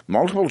Boulevard.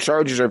 Multiple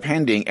charges are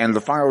pending and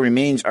the file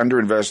remains under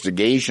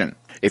investigation.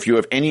 If you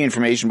have any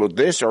information about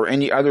this or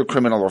any other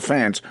criminal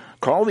offense,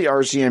 call the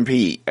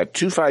RCMP at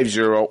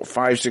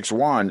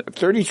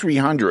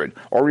 250-561-3300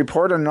 or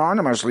report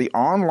anonymously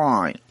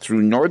online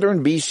through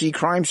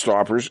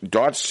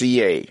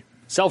northernbccrimestoppers.ca.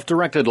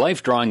 Self-Directed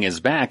Life Drawing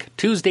is back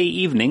Tuesday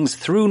evenings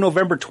through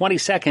November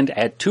 22nd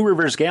at Two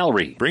Rivers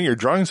Gallery. Bring your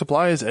drawing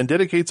supplies and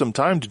dedicate some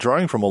time to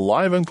drawing from a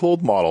live and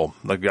clothed model.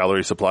 The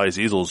gallery supplies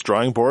easels,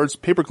 drawing boards,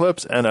 paper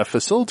clips, and a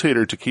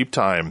facilitator to keep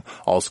time.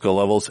 All skill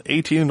levels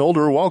 18 and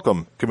older are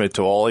welcome. Commit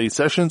to all 8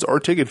 sessions or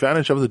take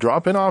advantage of the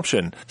drop-in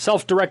option.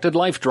 Self-Directed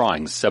Life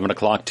Drawings, 7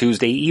 o'clock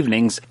Tuesday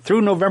evenings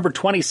through November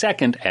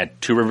 22nd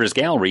at Two Rivers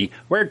Gallery,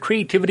 where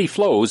creativity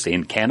flows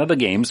in Canada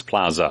Games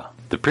Plaza.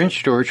 The Prince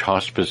George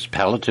Hospice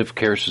Palliative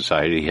Care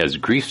Society has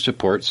grief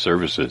support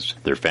services.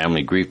 Their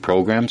family grief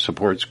program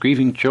supports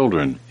grieving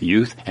children,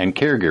 youth, and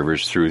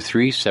caregivers through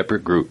 3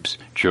 separate groups: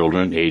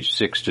 children aged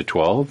 6 to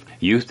 12,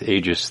 youth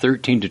ages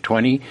 13 to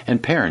 20,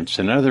 and parents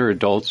and other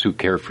adults who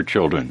care for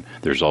children.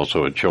 There's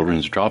also a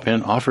children's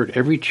drop-in offered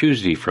every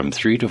Tuesday from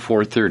 3 to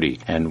 4:30,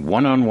 and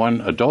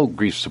one-on-one adult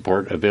grief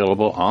support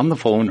available on the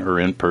phone or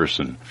in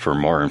person. For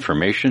more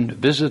information,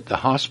 visit the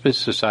Hospice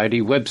Society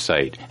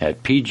website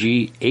at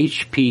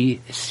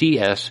pghpcs.ca.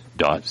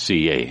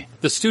 StuDio2880.ca.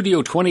 The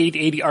Studio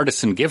 2880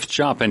 Artisan Gift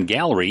Shop and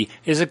Gallery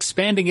is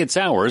expanding its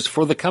hours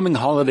for the coming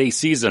holiday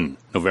season.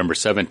 November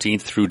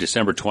 17th through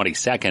December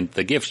 22nd,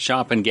 the Gift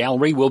Shop and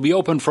Gallery will be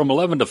open from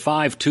 11 to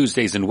 5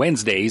 Tuesdays and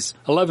Wednesdays,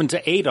 11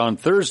 to 8 on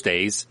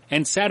Thursdays,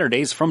 and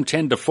Saturdays from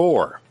 10 to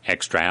 4.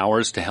 Extra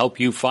hours to help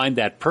you find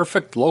that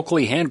perfect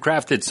locally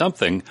handcrafted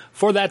something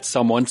for that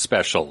someone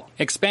special.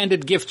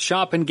 Expanded Gift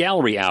Shop and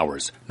Gallery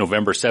hours,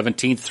 November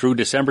 17th through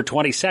December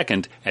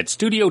 22nd at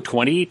Studio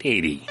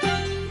 2880.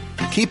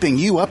 Keeping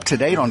you up to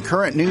date on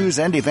current news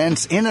and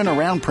events in and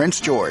around Prince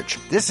George.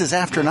 This is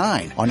After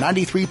 9 on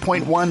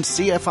 93.1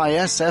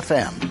 CFIS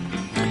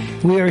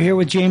FM. We are here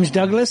with James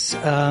Douglas.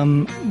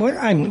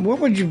 What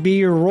would be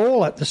your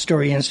role at the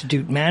Story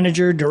Institute?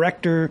 Manager,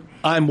 director?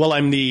 I'm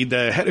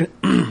the head,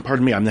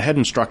 pardon me, I'm the head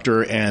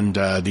instructor and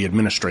the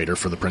administrator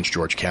for the Prince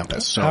George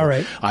campus. So all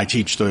right. I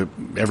teach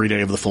every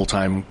day of the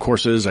full-time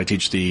courses. I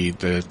teach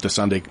the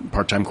Sunday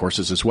part-time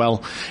courses as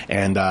well.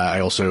 And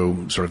I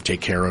also sort of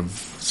take care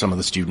of some of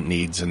the student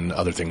needs and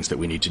other things that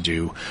we need to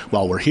do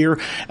while we're here.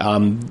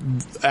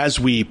 As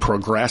we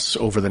progress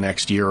over the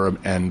next year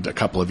and a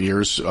couple of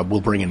years,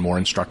 we'll bring in more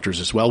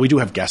instructors as well. We do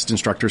have guest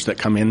instructors that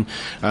come in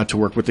to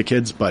work with the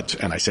kids,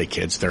 and I say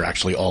kids, they're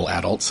actually all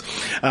adults,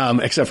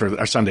 except for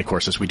our Sunday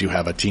courses. We do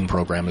have a teen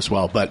program as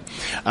well. But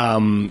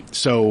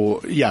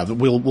so yeah,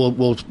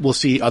 we'll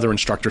see other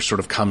instructors sort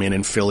of come in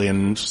and fill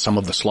in some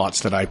of the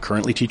slots that I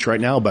currently teach right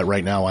now. But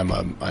right now,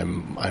 I'm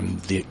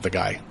the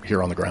guy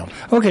here on the ground.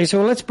 Okay,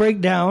 so let's break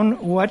down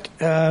what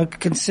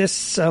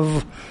consists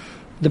of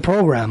the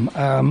program.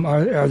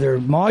 Are there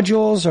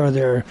modules? Are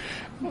there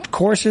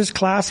courses,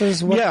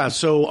 classes? Yeah,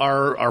 so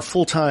our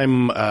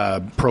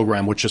full-time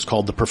program, which is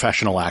called the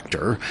Professional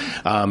Actor,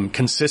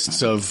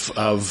 consists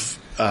of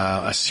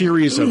a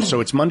series of, so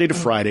it's Monday to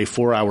Friday,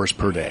 4 hours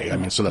per day. I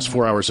mean, so that's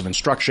 4 hours of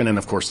instruction, and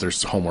of course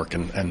there's homework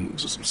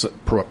and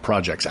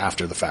projects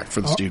after the fact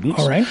for the students.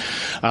 All right.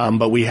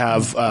 But we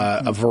have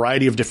a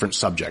variety of different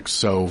subjects.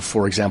 So,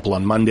 for example,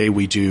 on Monday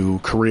we do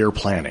career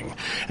planning,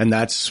 and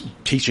that's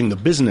teaching the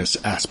business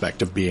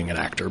aspect of being an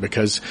actor,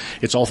 because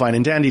it's all fine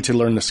and dandy to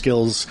learn the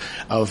skills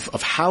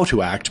of how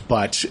to act,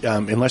 but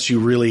unless you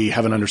really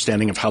have an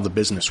understanding of how the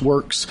business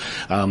works,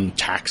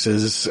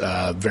 taxes,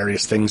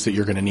 various things that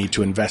you're going to need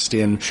to invest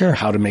in, sure,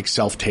 how to make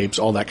self-tapes,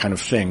 all that kind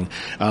of thing.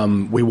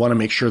 We want to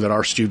make sure that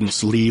our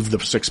students leave the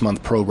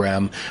 6-month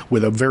program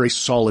with a very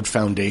solid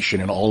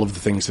foundation in all of the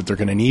things that they're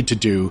going to need to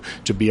do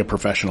to be a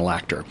professional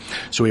actor.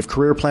 So we have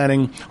career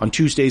planning. On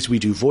Tuesdays, we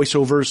do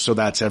voiceovers. So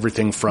that's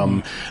everything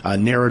from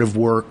narrative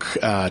work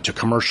to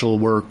commercial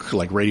work,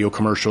 like radio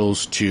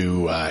commercials,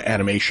 to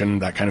animation,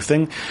 that kind of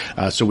thing.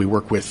 So we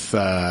work with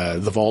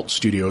the Vault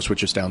Studios,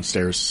 which is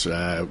downstairs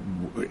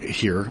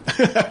here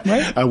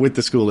right. With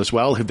the school as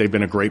well. They've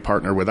been a great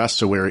partner with us.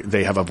 So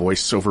they have a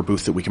voiceover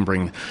booth that we can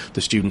bring the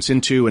students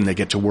into, and they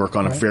get to work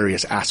on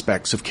various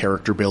aspects of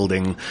character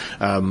building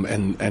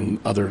and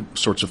other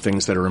sorts of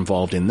things that are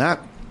involved in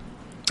that.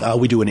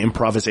 We do an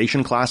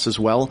improvisation class as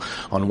well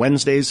on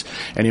Wednesdays,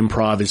 and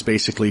improv is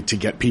basically to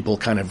get people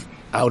kind of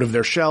out of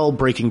their shell,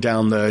 breaking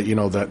down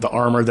the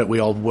armor that we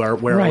all wear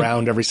right.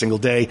 around every single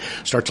day,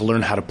 start to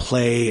learn how to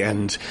play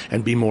and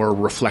be more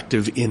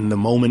reflective in the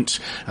moment,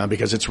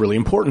 because it's really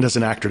important as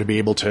an actor to be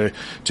able to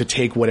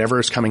take whatever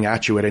is coming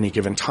at you at any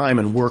given time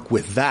and work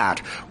with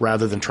that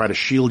rather than try to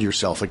shield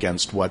yourself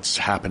against what's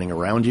happening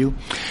around you.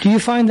 Do you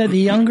find that the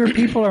younger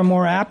people are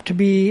more apt to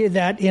be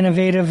that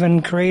innovative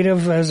and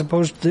creative as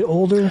opposed to the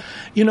older?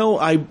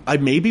 I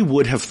maybe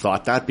would have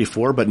thought that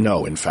before, but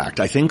no, in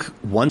fact. I think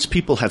once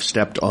people have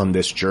stepped on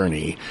this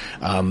journey,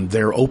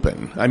 they're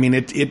open. I mean,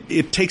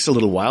 it takes a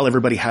little while.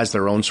 Everybody has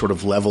their own sort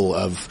of level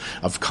of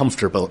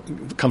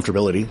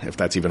comfortability, if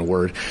that's even a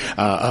word,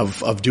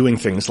 of doing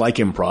things like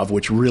improv,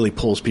 which really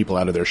pulls people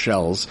out of their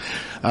shells.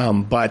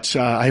 But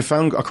I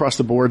found across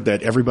the board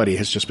that everybody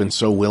has just been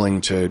so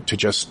willing to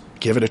just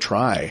give it a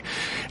try.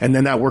 And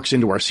then that works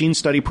into our scene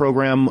study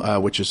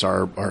program, which is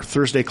our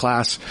Thursday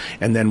class.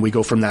 And then we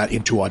go from that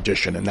into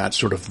audition. And that's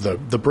sort of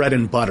the bread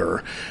and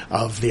butter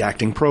of the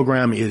acting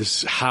program,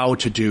 is how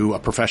to do a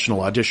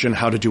professional audition,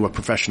 how to do a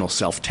professional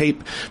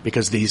self-tape,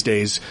 because these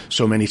days,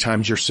 so many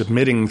times you're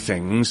submitting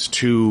things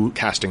to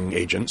casting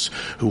agents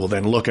who will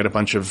then look at a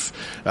bunch of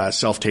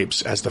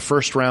self-tapes as the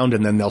first round,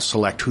 and then they'll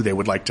select who they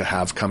would like to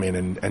have come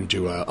in and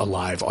do a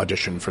live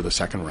audition for the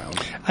second round.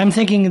 I'm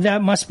thinking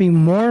that must be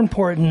more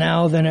important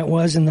now than it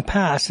was in the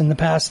past. In the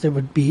past, there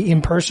would be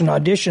in-person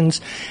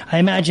auditions. I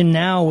imagine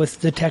now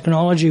with the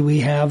technology we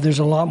have, there's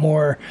a lot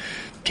more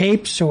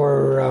tapes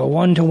or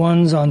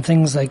one-to-ones on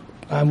things like,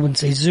 I wouldn't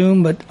say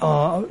Zoom, but,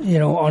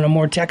 on a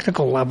more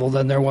technical level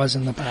than there was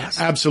in the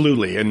past.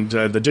 Absolutely. And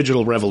the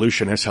digital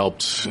revolution has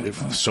helped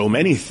so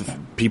many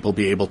people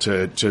be able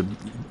to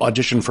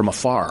audition from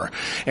afar.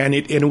 And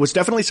it was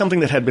definitely something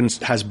that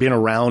has been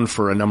around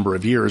for a number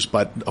of years,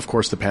 but of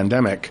course the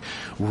pandemic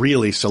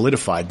really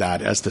solidified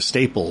that as the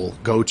staple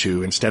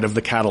go-to, instead of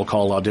the cattle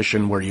call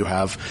audition where you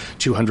have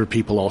 200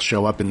 people all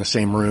show up in the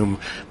same room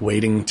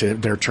waiting to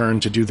their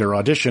turn to do their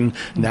audition.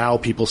 Now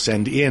people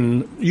send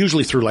in,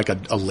 usually through like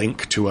a link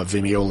link to a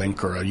Vimeo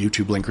link or a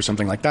YouTube link or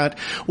something like that,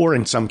 or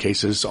in some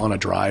cases on a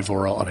drive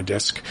or on a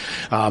disc.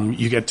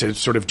 You get to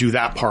sort of do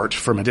that part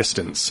from a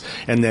distance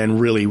and then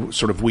really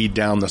sort of weed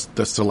down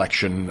the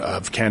selection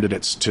of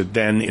candidates to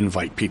then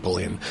invite people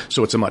in.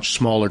 So it's a much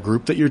smaller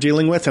group that you're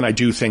dealing with. And I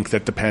do think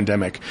that the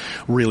pandemic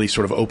really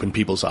sort of opened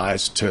people's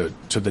eyes to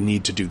the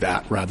need to do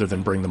that rather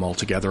than bring them all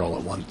together all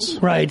at once.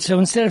 Right. So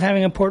instead of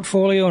having a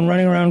portfolio and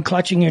running around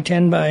clutching your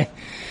 10 by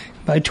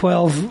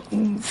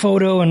 12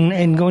 photo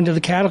and going to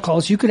the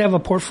catacalls, you could have a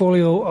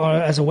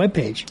portfolio as a web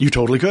page. You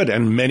totally could,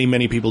 and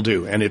many people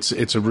do. And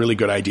it's a really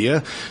good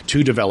idea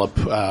to develop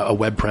a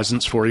web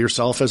presence for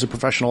yourself as a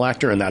professional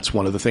actor, and that's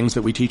one of the things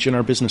that we teach in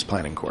our business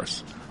planning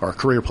course, our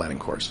career planning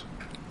course.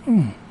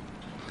 Well,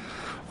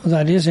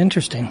 that is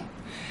interesting.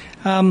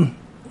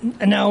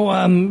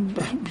 Now,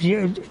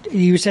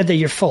 you said that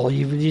you're full.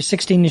 You're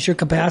 16 is your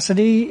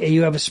capacity.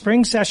 You have a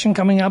spring session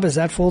coming up. Is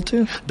that full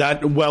too?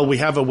 Well, we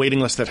have a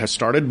waiting list that has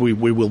started. We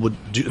will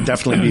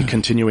definitely be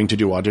continuing to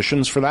do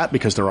auditions for that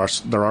because there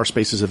are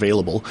spaces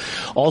available.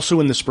 Also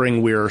in the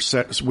spring, we're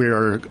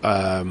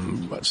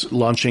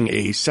launching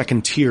a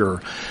second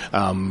tier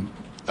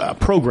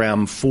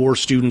program for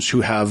students who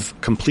have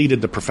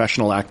completed the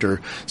professional actor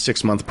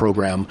 6-month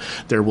program.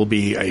 There will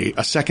be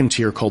a second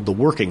tier called the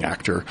working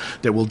actor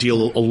that will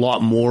deal a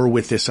lot more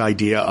with this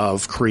idea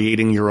of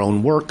creating your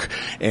own work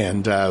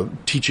and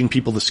teaching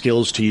people the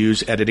skills to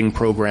use editing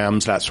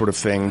programs, that sort of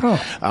thing.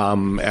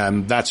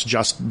 And that's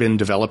just been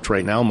developed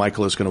right now.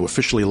 Michael is going to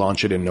officially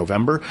launch it in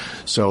November,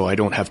 so I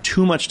don't have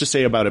too much to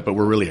say about it, but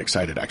we're really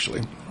excited,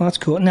 actually. Well, that's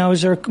cool. Now,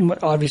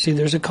 obviously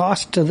there's a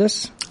cost to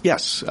this?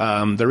 Yes,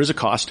 there is a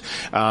cost.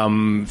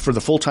 For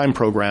the full-time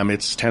program,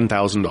 it's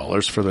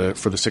 $10,000 for the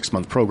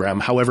 6-month program.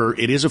 However,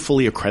 it is a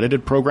fully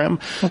accredited program,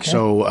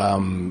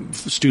 so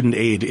student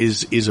aid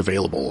is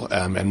available,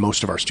 and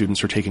most of our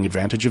students are taking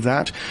advantage of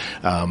that.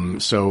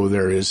 So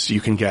you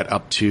can get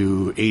up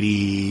to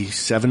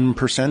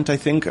 87%, I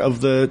think,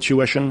 of the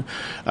tuition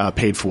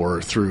paid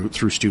for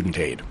through student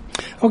aid.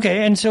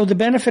 Okay, and so the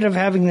benefit of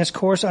having this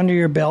course under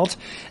your belt,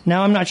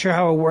 now I'm not sure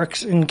how it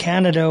works in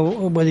Canada,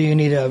 whether you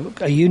need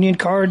a union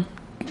card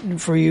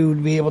for you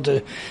to be able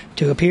to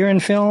appear in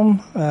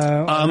film?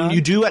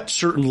 You do at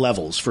certain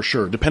levels, for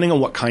sure, depending on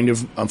what kind of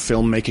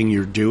filmmaking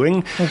you're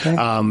doing.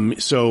 Okay.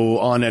 So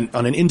on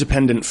an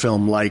independent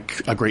film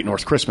like A Great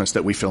North Christmas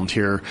that we filmed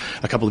here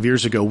a couple of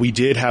years ago, we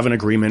did have an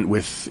agreement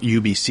with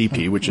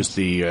UBCP, which is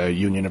the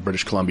Union of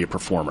British Columbia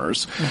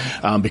Performers,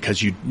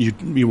 because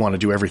you want to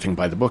do everything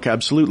by the book,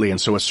 absolutely.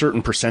 And so a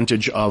certain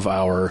percentage of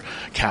our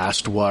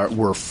cast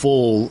were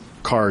full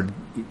card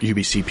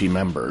UBCP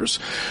members.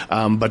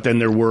 But then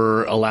there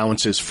were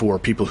allowances for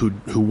people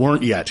who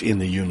weren't yet in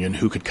the union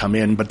who could come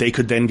in, but they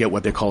could then get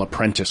what they call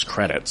apprentice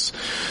credits.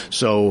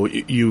 So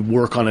you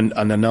work on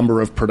a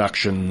number of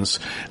productions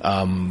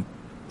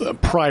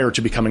prior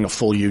to becoming a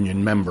full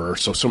union member,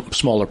 so some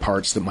smaller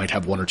parts that might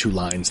have 1 or 2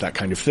 lines, that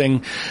kind of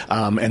thing.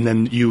 And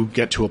then you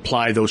get to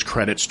apply those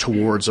credits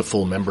towards a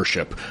full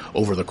membership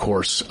over the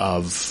course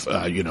of,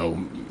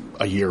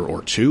 a year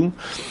or 2.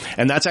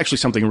 And that's actually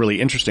something really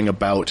interesting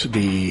about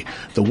the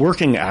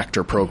working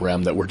actor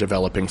program that we're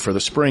developing for the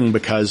spring,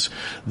 because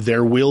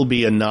there will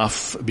be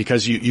enough,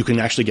 because you can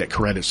actually get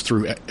credits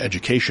through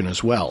education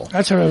as well.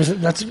 That's what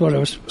I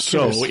was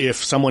So if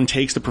someone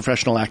takes the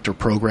professional actor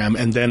program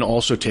and then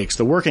also takes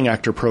the working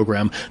actor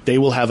program, they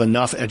will have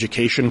enough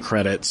education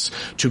credits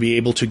to be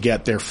able to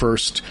get their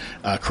first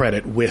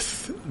credit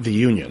with the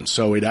union.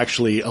 So it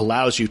actually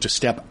allows you to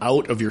step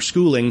out of your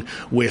schooling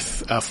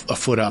with a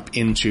foot up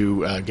into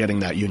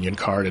getting that union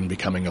card and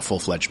becoming a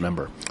full-fledged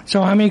member.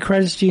 So how many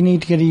credits do you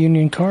need to get a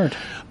union card?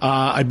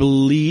 I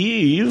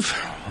believe...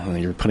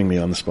 you're putting me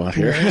on the spot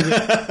here.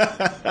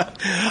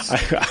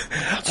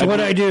 That's what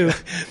I do.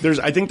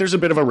 I think there's a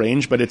bit of a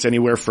range, but it's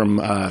anywhere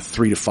from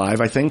 3 to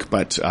 5, I think.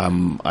 But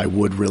I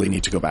would really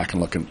need to go back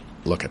and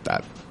look at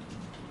that.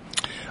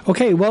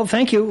 Okay, well,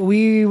 thank you.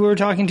 We were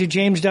talking to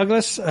James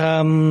Douglas.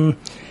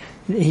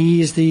 He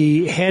is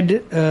the head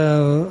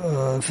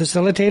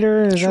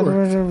facilitator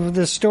of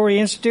the Story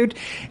Institute,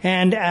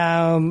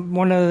 and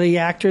one of the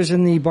actors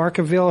in the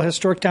Barkerville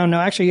Historic Town.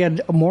 Now, actually, you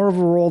had more of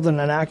a role than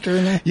an actor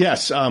in there?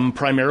 Yes,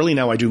 primarily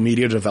now I do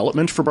media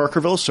development for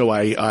Barkerville, so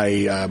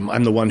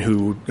I'm the one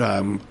who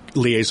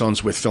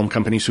liaisons with film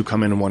companies who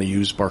come in and want to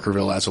use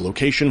Barkerville as a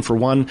location, for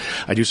one.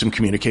 I do some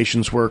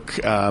communications work,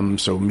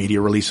 so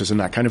media releases and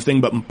that kind of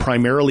thing. But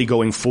primarily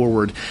going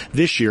forward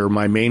this year,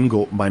 my main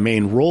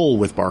role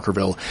with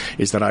Barkerville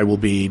is that I will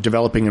be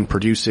developing and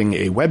producing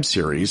a web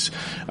series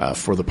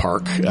for the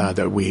park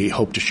that we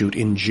hope to shoot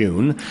in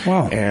June.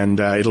 Wow. And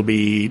it'll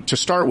be, to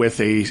start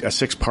with, a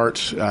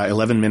 6-part,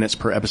 11 minutes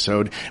per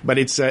episode. But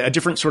it's a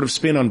different sort of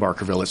spin on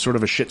Barkerville. It's sort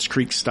of a Schitt's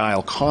Creek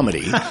style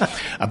comedy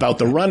about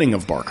the running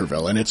of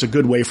Barkerville. And it's it's a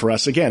good way for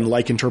us, again,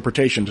 like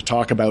interpretation, to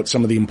talk about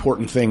some of the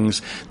important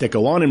things that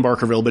go on in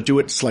Barkerville, but do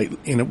it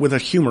slightly with a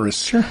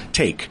humorous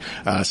take,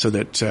 so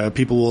that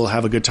people will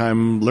have a good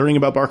time learning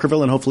about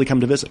Barkerville and hopefully come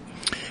to visit.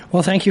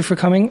 Well, thank you for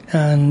coming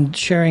and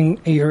sharing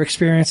your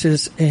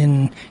experiences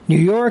in New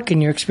York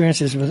and your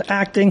experiences with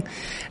acting.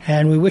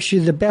 And we wish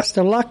you the best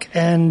of luck.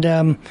 And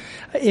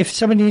if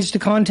somebody needs to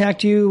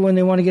contact you when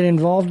they want to get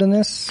involved in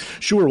this?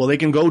 Sure. Well, they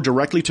can go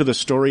directly to the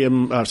Story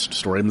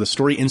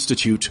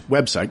Institute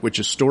website, which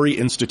is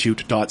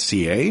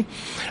storyinstitute.ca.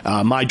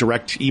 My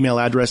direct email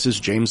address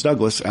is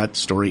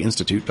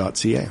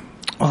jamesdouglas@storyinstitute.ca.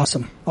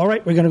 Awesome. All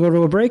right, we're going to go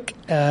to a break,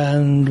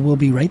 and we'll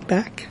be right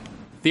back.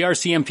 The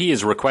RCMP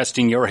is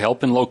requesting your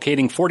help in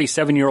locating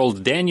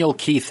 47-year-old Daniel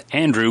Keith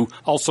Andrew,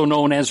 also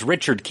known as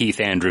Richard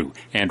Keith Andrew.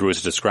 Andrew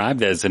is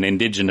described as an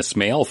Indigenous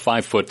male,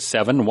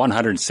 5'7",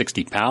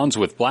 160 pounds,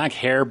 with black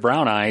hair,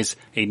 brown eyes,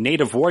 a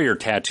Native warrior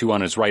tattoo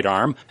on his right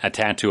arm, a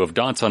tattoo of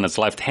dots on his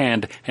left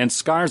hand, and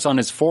scars on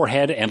his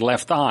forehead and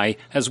left eye,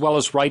 as well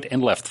as right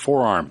and left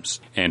forearms.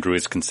 Andrew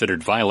is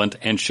considered violent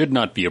and should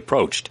not be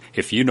approached.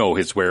 If you know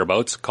his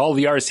whereabouts, call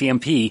the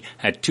RCMP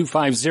at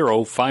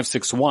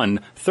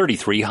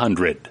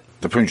 250-561-3300.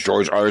 The Prince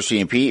George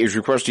RCMP is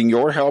requesting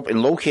your help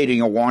in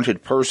locating a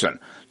wanted person.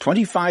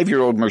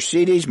 25-year-old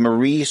Mercedes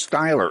Marie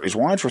Styler is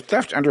wanted for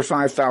theft under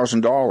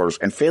 $5,000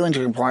 and failing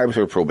to comply with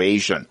her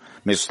probation.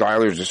 Ms.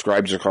 Styler is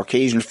described as a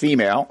Caucasian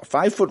female,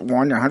 5'1",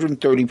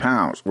 130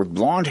 pounds, with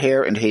blonde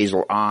hair and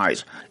hazel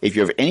eyes. If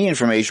you have any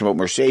information about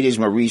Mercedes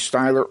Marie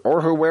Styler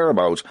or her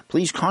whereabouts,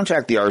 please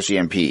contact the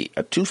RCMP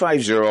at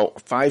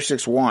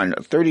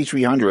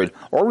 250-561-3300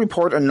 or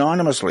report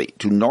anonymously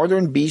to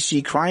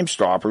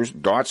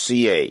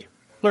northernbccrimestoppers.ca.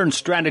 Learn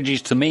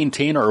strategies to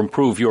maintain or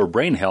improve your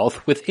brain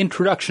health with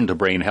Introduction to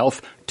Brain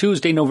Health,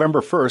 Tuesday, November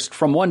 1st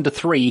from 1 to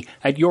 3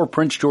 at your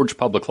Prince George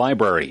Public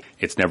Library.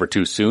 It's never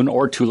too soon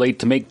or too late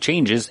to make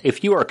changes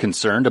if you are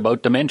concerned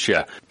about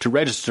dementia. To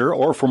register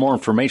or for more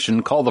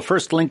information, call the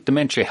First Link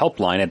Dementia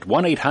Helpline at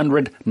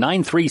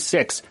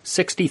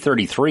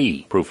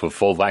 1-800-936-6033. Proof of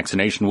full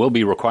vaccination will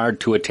be required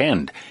to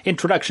attend.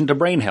 Introduction to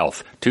Brain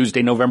Health,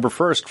 Tuesday, November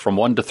 1st from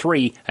 1 to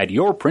 3 at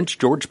your Prince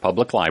George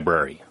Public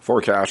Library.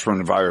 Forecast from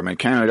Environment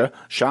Canada.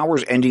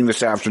 Showers ending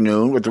this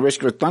afternoon with the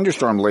risk of a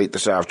thunderstorm late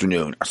this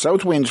afternoon.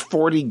 South winds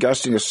 40,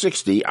 gusting to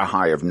 60, a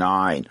high of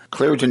 9.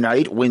 Clear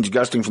tonight, winds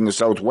gusting from the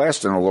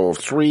southwest and a low of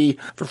 3.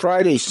 For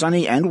Friday,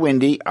 sunny and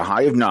windy, a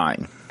high of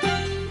 9.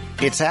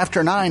 It's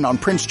after 9 on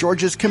Prince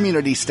George's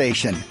Community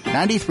Station,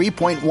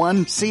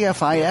 93.1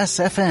 CFIS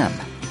FM.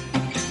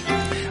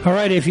 All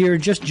right, if you're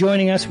just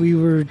joining us, we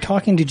were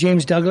talking to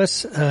James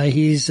Douglas.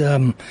 He's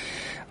a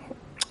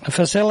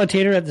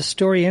facilitator at the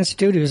Story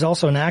Institute, who's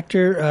also an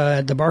actor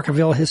at the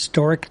Barkerville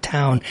Historic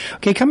Town.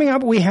 Okay, coming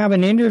up, we have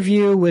an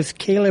interview with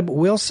Caleb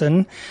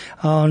Wilson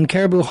on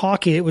Caribou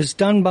Hockey. It was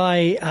done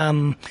by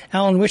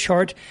Alan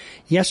Wishart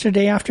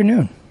yesterday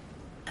afternoon.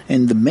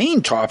 And the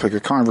main topic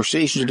of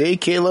conversation today,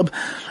 Caleb,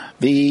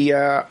 the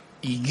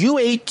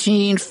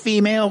U18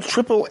 female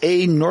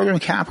AAA Northern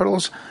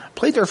Capitals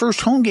played their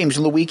first home games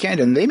on the weekend,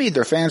 and they made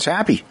their fans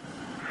happy.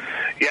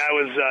 Yeah,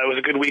 it was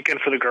a good weekend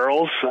for the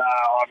girls.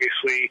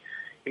 Obviously,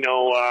 you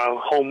know,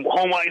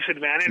 home ice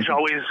advantage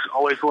always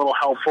a little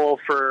helpful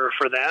for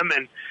them,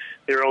 and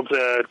they were able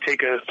to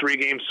take a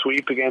 3-game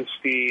sweep against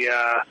the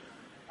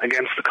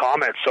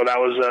Comets. So that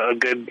was a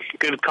good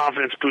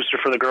confidence booster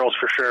for the girls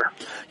for sure.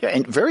 Yeah,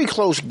 and very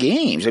close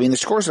games. I mean, the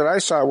scores that I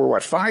saw were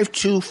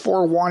 5-2,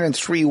 4-1, and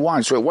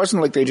 3-1. So it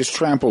wasn't like they just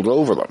trampled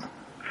over them.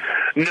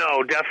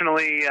 No,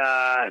 definitely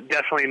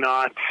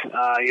not.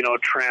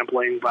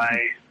 Trampling by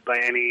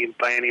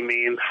any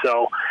means.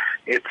 So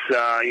it's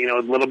a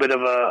little bit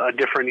of a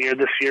different year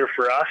this year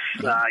for us.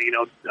 A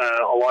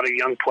lot of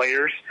young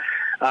players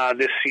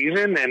this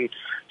season, and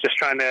just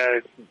trying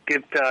to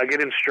get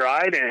in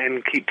stride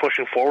and keep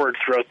pushing forward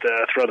throughout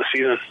the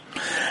season.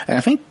 And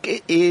I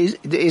think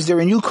is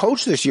there a new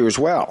coach this year as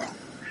well?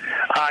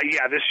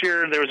 This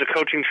year there was a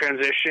coaching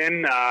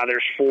transition.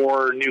 There's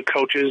 4 new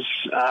coaches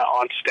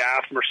on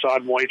staff.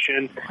 Mirsad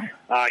Moichin,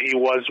 he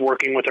was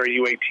working with our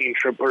U15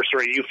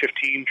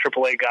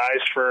 AAA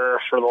guys for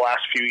the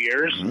last few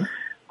years.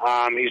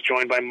 Mm-hmm. He's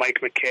joined by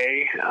Mike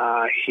McKay.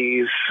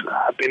 He's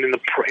been in the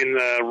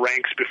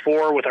ranks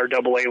before with our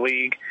AA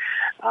league.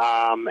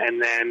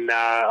 And then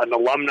an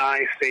alumni,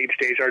 Sage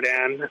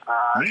Desjardins.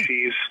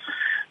 She's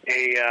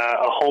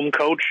a home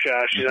coach.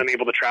 She's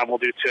unable to travel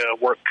due to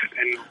work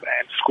and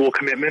school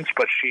commitments,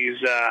 but she's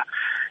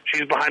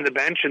behind the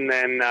bench. And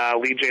then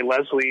Lee J.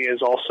 Leslie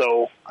is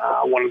also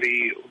one of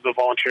the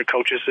volunteer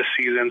coaches this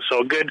season.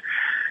 So a good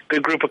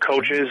group of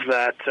coaches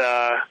that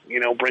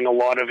bring a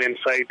lot of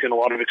insight and a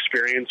lot of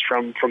experience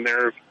from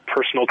their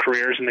personal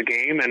careers in the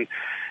game, and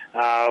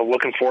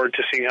looking forward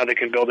to seeing how they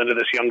can build into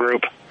this young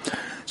group.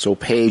 So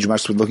Paige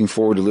must be looking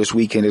forward to this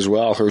weekend as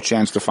well, her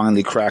chance to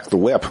finally crack the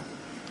whip.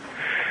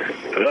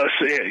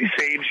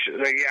 Sage,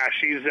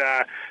 she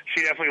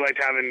definitely liked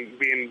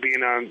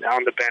being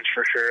on the bench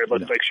for sure. It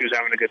looked like she was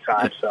having a good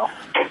time. So,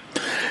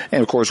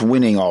 and of course,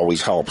 winning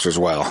always helps as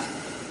well.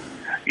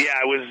 Yeah,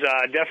 it was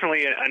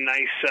definitely a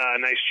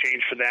nice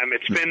change for them.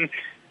 It's been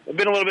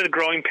a little bit of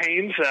growing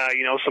pains.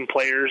 Some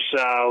players,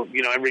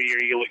 every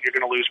year you're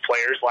going to lose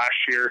players. Last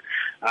year,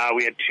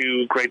 we had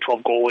 2 grade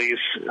 12 goalies.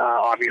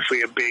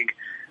 Obviously, a big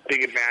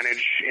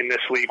advantage in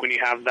this league when you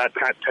have that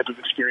type of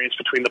experience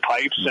between the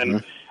pipes,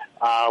 and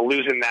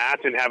losing that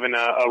and having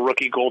a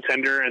rookie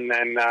goaltender, and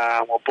then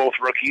both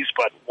rookies,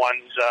 but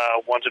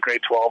one's a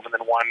grade 12, and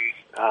then one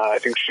I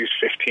think she's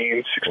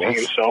 15,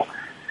 16. So.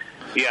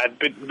 Yeah,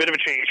 bit of a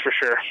change for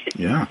sure.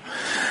 Yeah.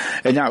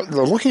 And now,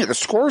 looking at the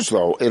scores,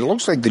 though, it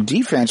looks like the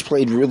defense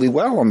played really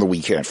well on the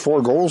weekend.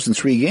 4 goals in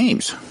 3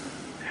 games.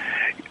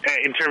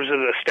 In terms of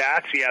the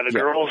stats, the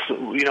girls,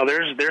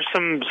 there's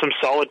some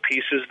solid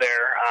pieces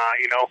there.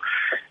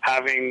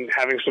 Having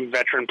some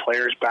veteran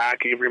players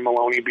back, Avery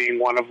Maloney being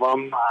one of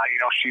them.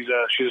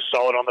 She's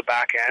solid on the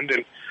back end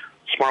and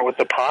smart with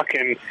the puck.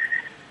 And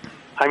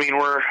I mean,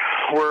 we're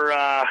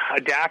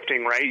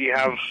adapting, right? You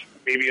have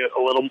maybe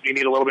you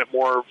need a little bit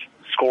more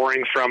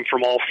scoring from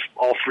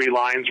all 3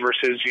 lines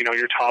versus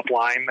your top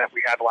line that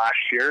we had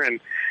last year. And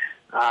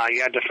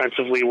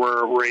defensively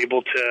we're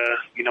able to,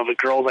 the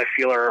girls I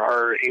feel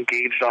are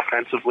engaged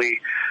offensively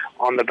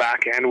on the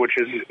back end, which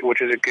is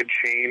a good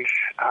change.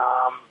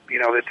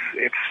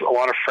 It's a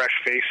lot of fresh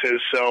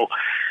faces, so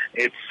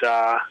it's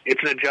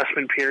an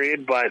adjustment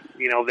period, but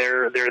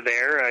they're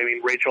there. I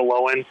mean, Rachel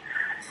Lowen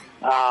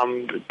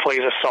plays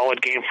a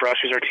solid game for us.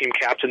 She's our team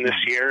captain this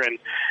year, and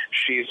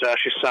she's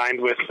signed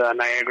with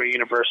Niagara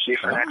University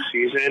for next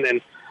season,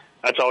 and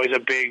that's always a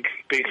big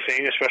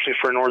thing, especially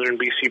for a Northern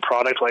BC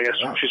product. Like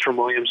she's from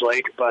Williams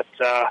Lake, but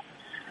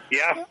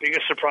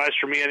biggest surprise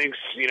for me, I think,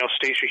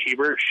 Stacia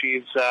Hebert.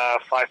 She's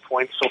 5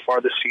 points so far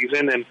this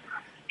season, and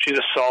she's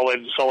a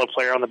solid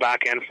player on the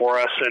back end for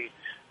us, and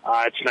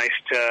it's nice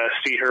to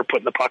see her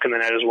putting the puck in the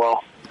net as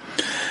well.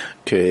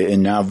 Okay,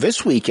 and now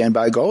this weekend,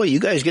 by golly, you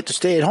guys get to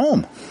stay at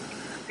home.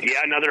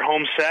 Yeah, another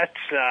home set,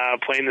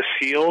 playing the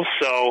Seals,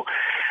 so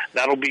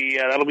that'll be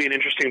an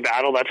interesting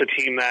battle. That's a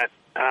team that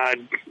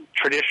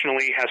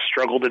traditionally has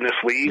struggled in this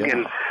league,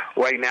 and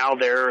right now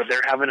they're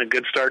having a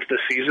good start to the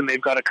season. They've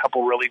got a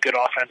couple really good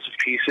offensive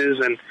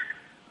pieces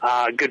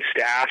and good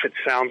staff, it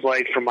sounds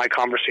like, from my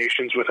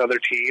conversations with other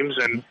teams.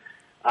 And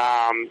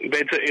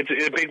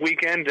it's a big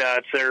weekend.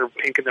 It's their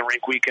Pink in the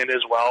Rink weekend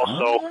as well,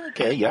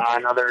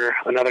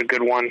 another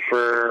good one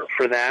for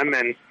them.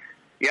 And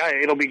yeah,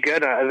 it'll be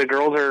good. The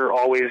girls are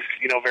always,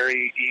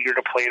 very eager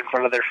to play in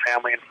front of their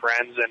family and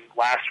friends. And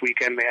last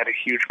weekend they had a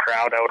huge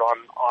crowd out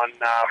on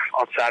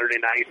Saturday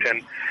night,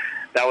 and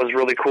that was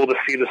really cool to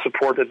see the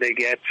support that they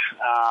get.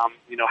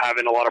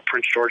 Having a lot of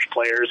Prince George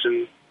players,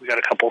 and we got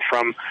a couple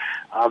from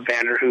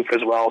Vanderhoof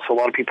as well. So a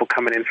lot of people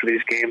coming in for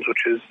these games,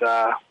 which is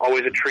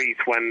always a treat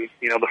when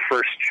the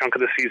first chunk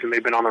of the season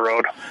they've been on the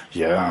road.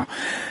 Yeah.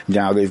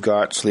 Now they've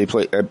got, so they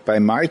play, by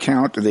my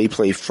count, they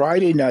play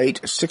Friday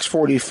night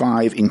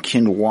 6:45 in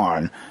Kin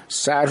 1,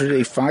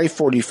 Saturday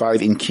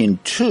 5:45 in Kin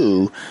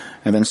 2,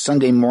 and then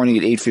Sunday morning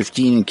at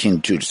 8:15 in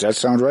Kin 2. Does that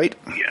sound right?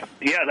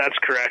 Yeah, that's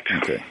correct.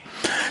 Okay.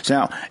 So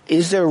now,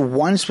 is there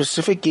one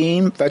specific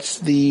game that's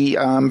the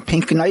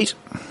Pink night?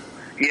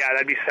 Yeah,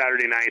 that'd be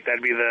Saturday night.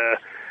 That'd be the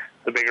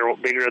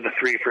bigger of the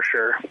 3 for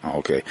sure.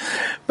 Okay.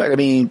 But I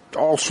mean,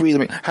 all 3 of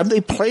them, have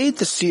they played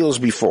the Seals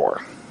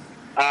before?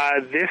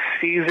 This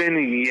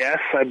season, yes,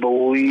 I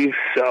believe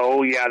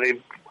so. Yeah,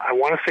 I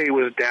want to say it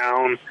was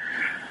down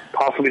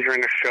possibly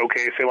during a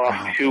showcase. They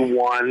lost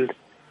 2-1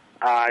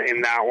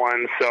 in that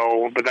one.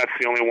 So, but that's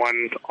the only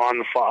one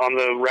on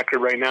the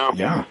record right now.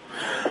 Yeah.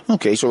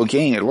 Okay, so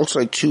again, it looks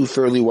like 2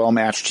 fairly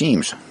well-matched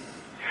teams.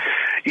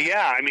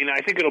 Yeah, I mean,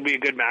 I think it'll be a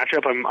good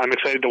matchup. I'm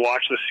excited to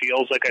watch the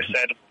Seals. Like I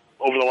said,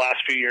 over the last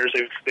few years,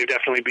 they've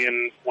definitely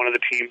been one of the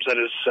teams that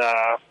has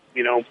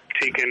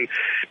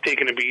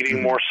taken a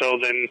beating more so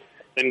than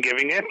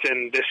giving it.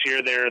 And this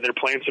year they're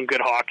playing some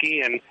good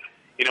hockey, and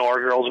our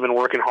girls have been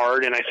working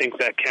hard, and I think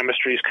that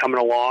chemistry is coming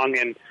along,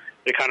 and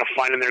they're kind of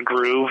finding their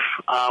groove,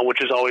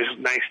 which is always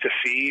nice to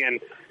see.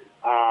 And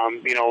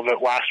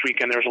that last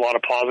weekend there was a lot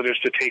of positives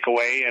to take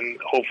away, and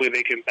hopefully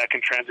that can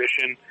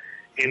transition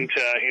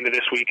into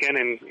this weekend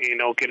and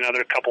get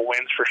another couple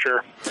wins for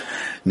sure.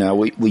 Now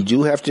we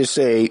do have to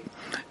say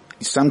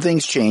some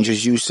things change,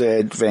 as you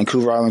said.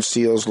 Vancouver Island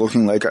Seals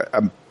looking like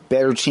a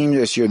better team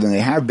this year than they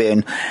have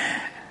been.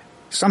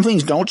 Some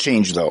things don't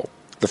change though.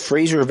 The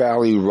Fraser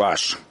Valley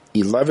Rush,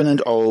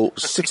 11-0,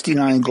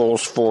 69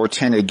 goals for,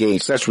 10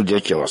 against. That's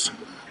ridiculous.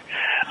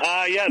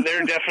 Yeah,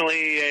 they're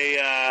definitely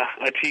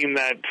a team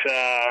that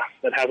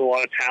has a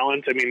lot of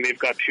talent. I mean, they've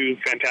got 2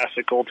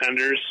 fantastic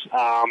goaltenders.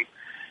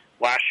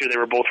 Last year they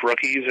were both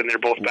rookies, and they're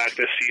both back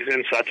this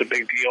season, so that's a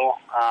big deal.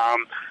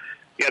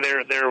 They're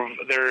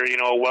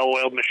a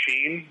well-oiled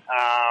machine.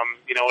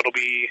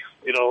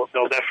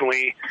 They'll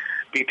definitely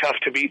be tough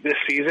to beat this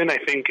season. I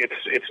think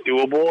it's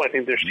doable. I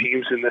think there's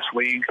teams in this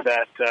league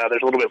that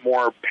there's a little bit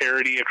more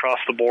parity across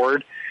the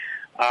board.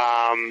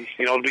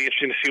 It'll be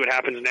interesting to see what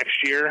happens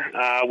next year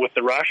with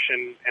the Rush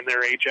and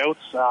their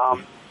age-outs.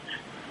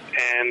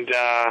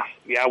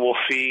 We'll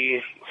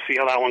see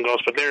how that one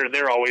goes. But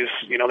they're always,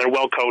 they're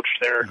well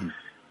coached.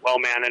 well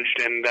managed,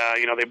 and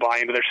they buy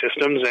into their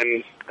systems,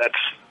 and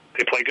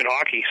they play good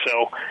hockey.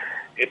 So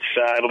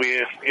it'll be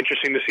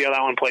interesting to see how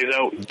that one plays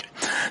out.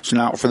 So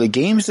now, for the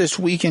games this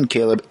weekend,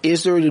 Caleb,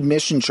 is there an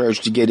admission charge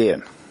to get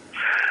in?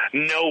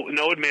 No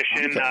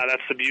admission. Okay.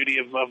 That's the beauty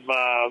of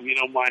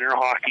minor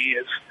hockey.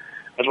 Is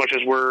as much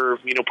as we're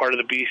part of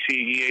the BC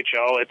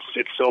EHL,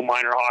 it's still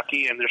minor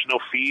hockey, and there's no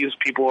fees.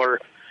 People are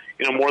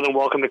more than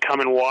welcome to come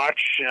and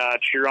watch,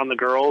 cheer on the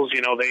girls.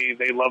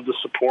 They love the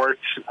support.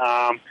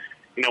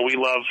 We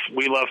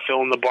love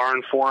filling the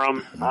barn for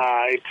them.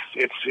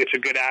 It's a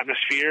good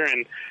atmosphere,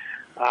 and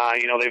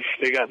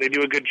they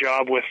do a good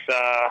job with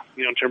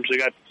in terms of they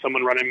got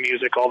someone running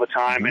music all the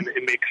time, and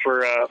it makes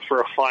for a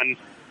fun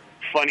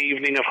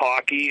evening of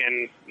hockey.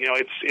 And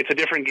it's a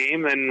different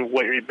game than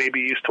what you're maybe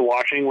used to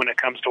watching when it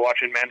comes to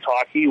watching men's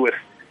hockey, with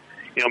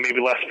maybe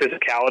less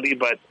physicality,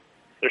 but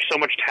there's so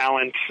much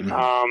talent.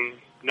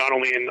 Not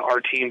only in our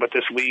team, but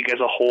this league as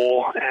a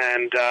whole.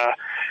 And,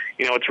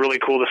 it's really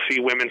cool to see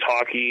women's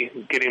hockey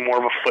getting more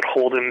of a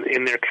foothold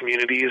in their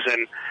communities.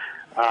 And,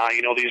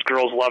 these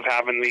girls love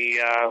having the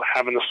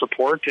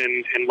support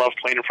and love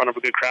playing in front of a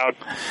good crowd.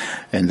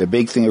 And the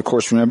big thing, of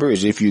course, remember,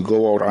 is if you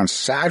go out on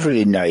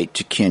Saturday night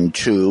to Kin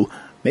 2,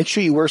 make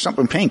sure you wear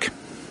something pink.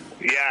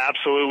 Yeah,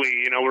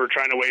 absolutely. We're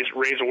trying to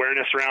raise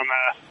awareness around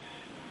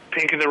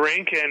pink in the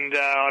rink, and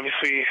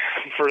obviously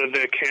for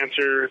the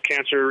cancer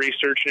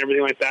research and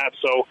everything like that.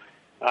 So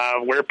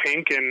wear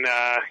pink, and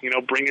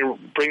bring your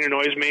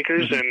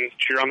noisemakers and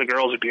cheer on the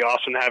girls. It'd be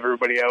awesome to have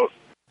everybody out.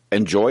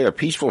 Enjoy a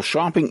peaceful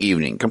shopping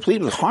evening,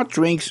 complete with hot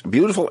drinks,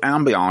 beautiful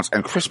ambiance,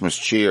 and Christmas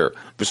cheer.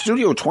 The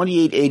Studio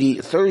 2880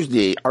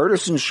 Thursday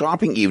Artisan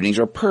Shopping Evenings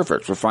are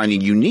perfect for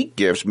finding unique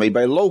gifts made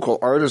by local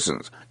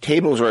artisans.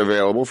 Tables are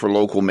available for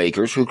local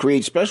makers who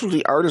create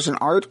specialty artisan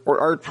art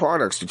or art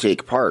products to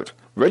take part.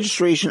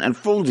 Registration and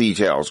full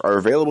details are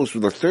available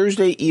through the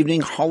Thursday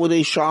evening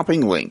holiday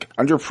shopping link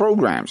under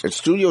programs at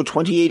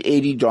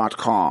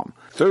studio2880.com.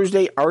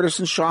 Thursday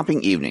Artisan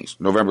Shopping Evenings,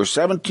 November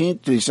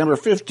 17th to December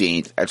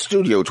 15th at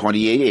Studio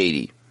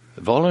 2880.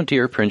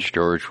 Volunteer Prince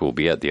George will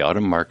be at the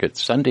Autumn Market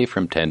Sunday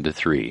from 10 to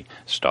 3.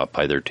 Stop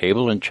by their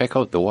table and check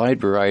out the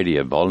wide variety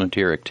of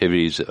volunteer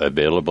activities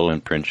available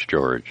in Prince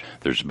George.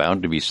 There's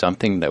bound to be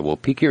something that will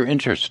pique your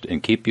interest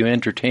and keep you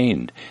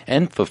entertained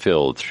and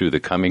fulfilled through the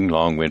coming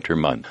long winter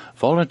month.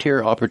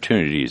 Volunteer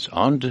opportunities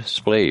on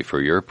display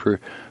for your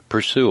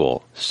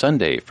pursuit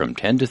Sunday from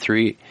 10 to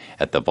 3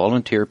 at the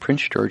Volunteer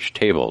Prince George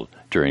table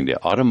during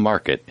the Autumn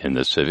Market in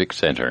the Civic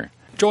Center.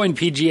 Join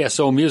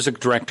PGSO Music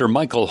Director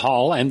Michael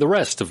Hall and the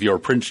rest of your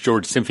Prince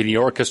George Symphony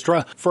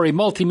Orchestra for a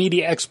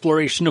multimedia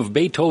exploration of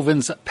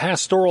Beethoven's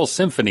Pastoral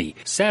Symphony,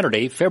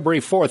 Saturday, February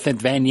 4th at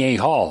Vanier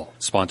Hall.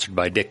 Sponsored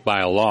by Dick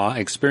Bile Law,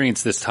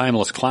 experience this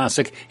timeless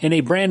classic in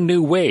a brand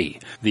new way.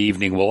 The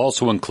evening will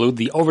also include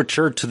the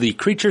overture to the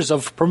Creatures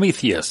of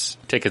Prometheus.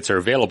 Tickets are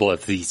available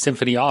at the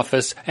Symphony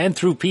office and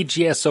through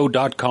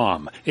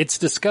pgso.com. It's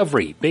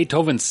Discovery,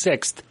 Beethoven's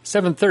 6th,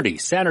 7:30,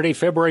 Saturday,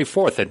 February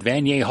 4th at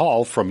Vanier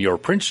Hall from your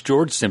Prince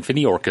George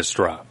Symphony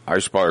Orchestra.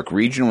 iSpark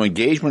regional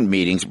engagement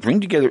meetings bring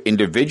together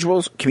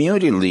individuals,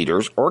 community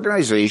leaders,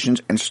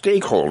 organizations, and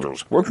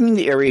stakeholders working in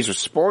the areas of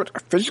sport,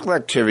 physical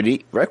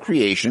activity,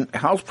 recreation,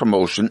 health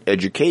promotion,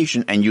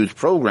 education, and youth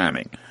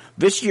programming.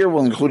 This year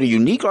will include a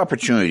unique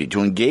opportunity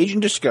to engage in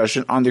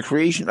discussion on the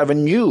creation of a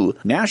new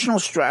national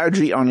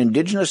strategy on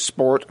Indigenous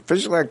sport,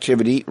 physical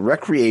activity,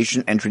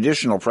 recreation, and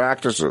traditional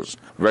practices.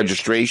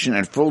 Registration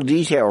and full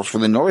details for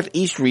the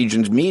Northeast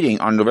Region's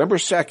meeting on November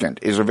 2nd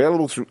is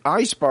available through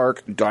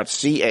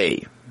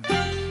ispark.ca.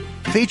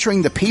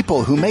 Featuring the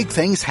people who make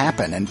things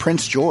happen in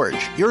Prince George,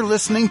 you're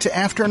listening to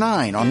After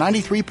 9 on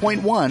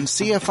 93.1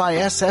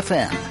 CFIS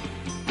FM.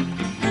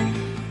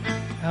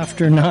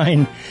 After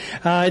 9.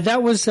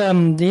 That was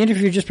the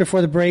interview just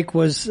before the break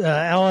was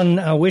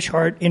Alan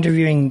Wishart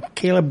interviewing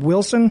Caleb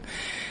Wilson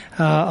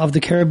of the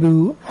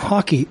Caribou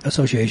Hockey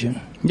Association.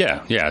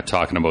 Yeah,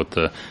 talking about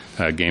the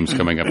games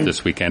coming up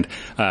this weekend.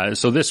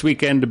 So this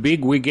weekend, a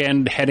big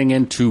weekend heading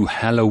into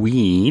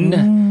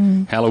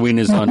Halloween. Halloween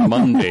is on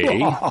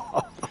Monday.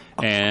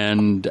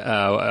 And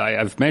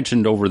I've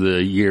mentioned over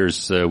the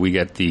years we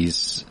get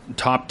these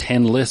top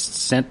 10 lists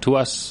sent to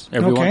us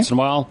every once in a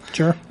while.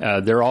 Sure.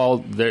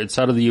 It's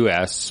out of the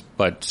U.S.,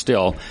 but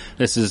still,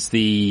 this is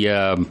the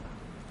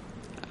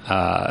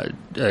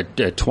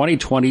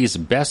 2020's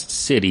best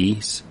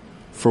cities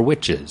for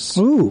witches.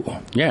 Ooh.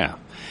 Yeah.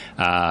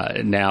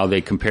 Now, they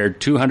compared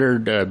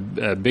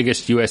 200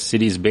 biggest U.S.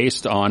 cities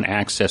based on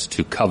access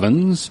to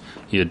covens.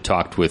 You had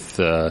talked with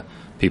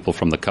people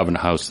from the Coven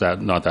House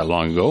not that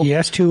long ago.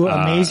 Yes, two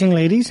amazing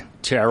ladies.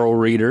 Tarot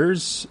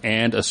readers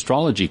and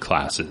astrology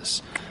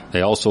classes.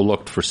 They also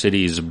looked for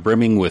cities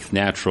brimming with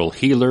natural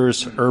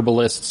healers,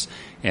 herbalists,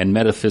 and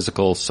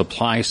metaphysical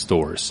supply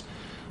stores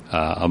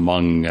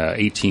among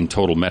 18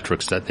 total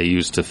metrics that they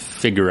used to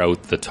figure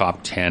out the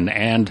top 10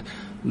 and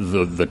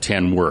the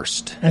 10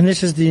 worst. And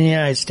this is the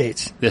United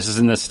States. This is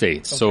in the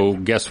States. Okay. So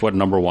guess what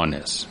number 1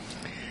 is?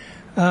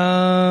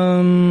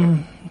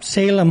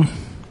 Salem.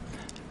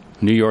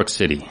 New York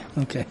City.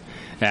 Okay.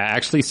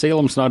 Actually,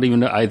 Salem's not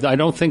even. I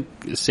don't think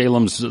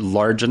Salem's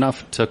large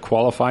enough to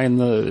qualify in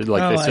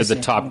the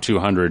top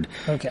 200.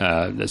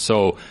 Okay.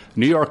 So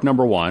New York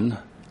number 1,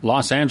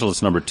 Los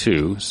Angeles number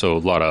 2. So a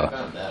lot of.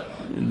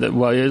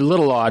 Well, a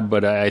little odd,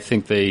 but I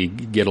think they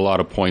get a lot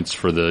of points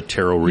for the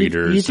tarot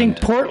readers. You think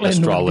and Portland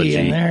astrology.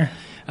 would be in there?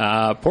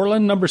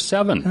 Portland number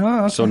 7.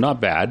 Oh, okay. So not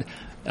bad.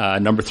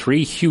 Number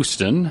 3,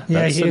 Houston.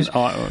 Yeah,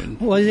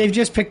 well, they've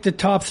just picked the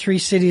top 3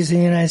 cities in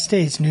the United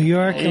States: New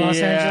York, Los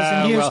Angeles,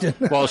 and Houston.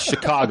 Well,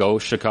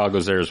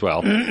 Chicago's there as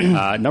well.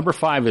 Number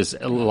 5 is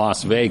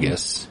Las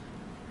Vegas.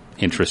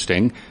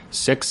 Interesting.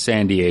 6,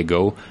 San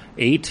Diego.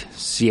 8,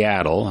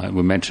 Seattle.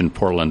 We mentioned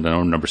Portland,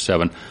 number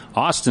 7.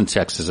 Austin,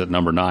 Texas at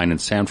number 9,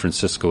 and San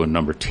Francisco at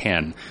number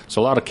 10.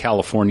 So a lot of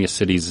California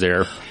cities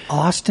there.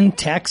 Austin,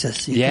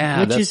 Texas.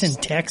 Witches in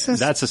Texas?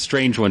 That's a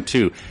strange one,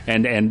 too.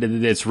 And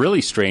it's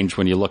really strange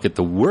when you look at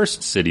the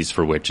worst cities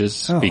for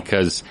witches,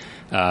 because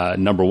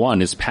number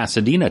 1 is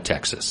Pasadena,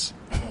 Texas.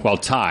 Well,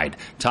 tied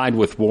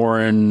with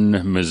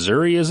Warren,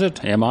 Missouri, is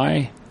it? Am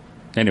I?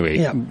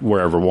 Anyway,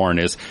 wherever Warren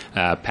is.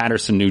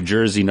 Patterson, New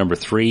Jersey, number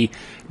 3.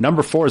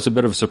 Number 4 is a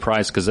bit of a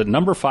surprise because at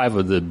number 5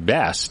 of the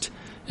best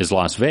is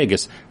Las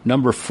Vegas.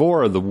 Number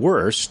 4 of the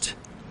worst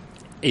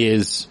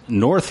is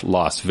North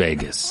Las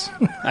Vegas.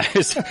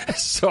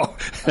 So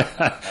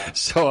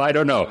I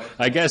don't know.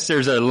 I guess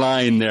there's a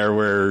line there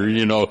where,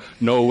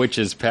 no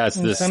witches pass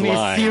this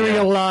line.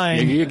 Ethereal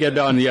line. You get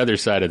on the other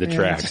side of the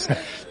tracks.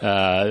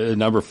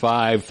 Number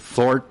 5,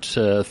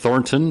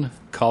 Thornton,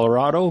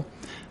 Colorado.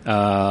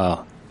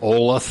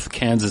 Olathe,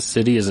 Kansas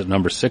City is at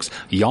number 6.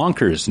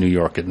 Yonkers, New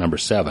York at number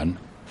 7.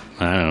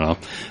 I don't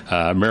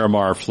know.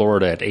 Miramar,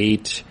 Florida at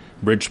 8.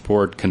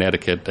 Bridgeport,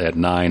 Connecticut at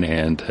 9.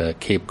 And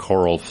Cape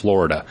Coral,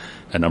 Florida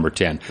at number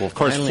 10. Well, of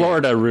course,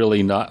 Florida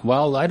really not,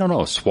 well, I don't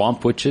know.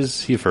 Swamp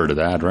witches, you've heard of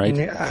that,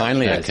 right?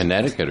 Finally at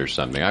Connecticut or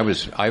something. I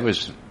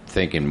was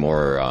thinking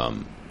more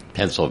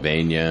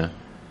Pennsylvania.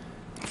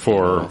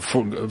 For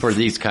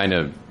these kind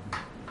of...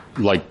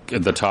 Like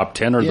the top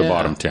 10 or the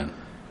bottom 10?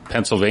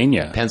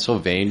 Pennsylvania, for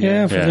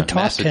the top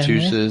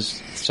Massachusetts,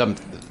 10, some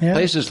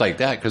places like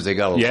that because they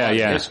got a lot of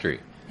history.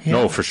 Yeah.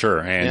 No, for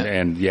sure,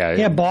 and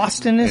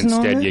Boston isn't on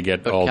instead there? you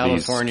get but all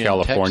California, these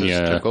California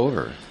Texas took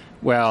over.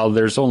 Well,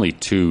 there's only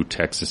 2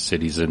 Texas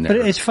cities in there.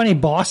 But it's funny,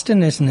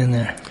 Boston isn't in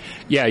there.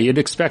 Yeah, you'd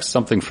expect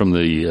something from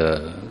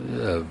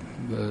the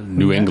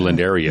New England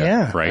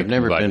area, right? I've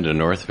never been to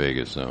North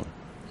Vegas, though.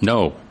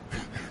 No.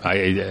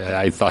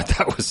 I thought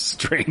that was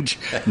strange.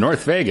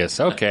 North Vegas,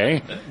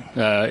 okay.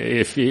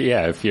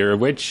 If you're a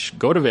witch,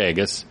 go to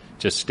Vegas.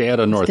 Just stay out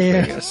of North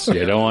Vegas.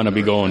 You don't want to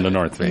be going to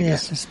North Vegas.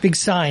 Yes, this big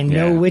sign,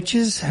 no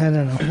witches.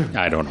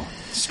 I don't know.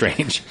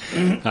 Strange.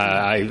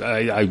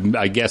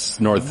 I guess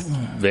North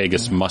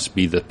Vegas must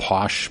be the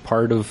posh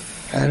part of.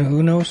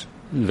 Who knows?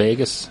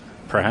 Vegas.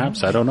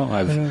 Perhaps, I don't know.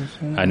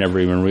 I never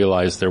even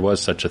realized there was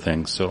such a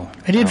thing. So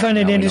I did find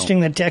it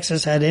interesting that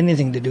Texas had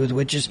anything to do with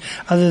witches,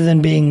 other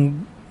than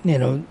being,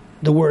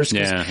 the worst.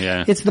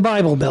 It's the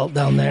Bible Belt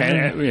down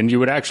there, and you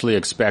would actually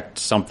expect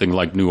something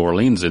like New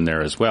Orleans in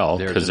there as well,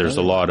 because there's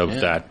a lot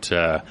of that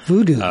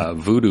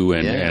voodoo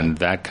and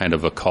that kind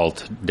of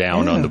occult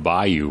down on the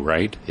bayou,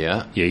 right?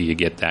 Yeah, you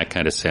get that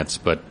kind of sense,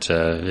 but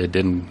it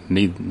didn't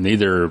need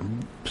neither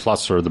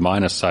plus or the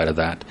minus side of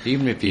that.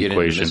 Even if you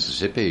equation. Get into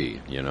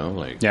Mississippi,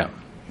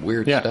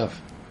 weird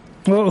stuff.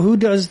 Well, who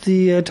does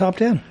the top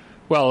 10?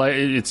 Well,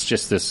 it's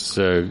just this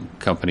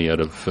company out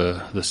of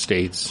the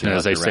States. And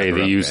as I say,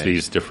 they use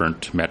these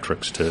different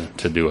metrics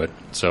to do it.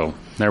 So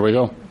there we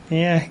go.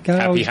 Yeah.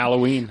 Happy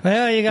Halloween.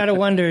 Well, you got to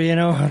wonder,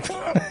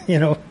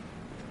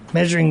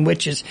 measuring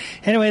witches.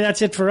 Anyway,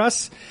 that's it for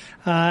us.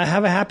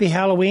 Have a happy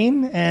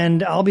Halloween,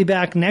 and I'll be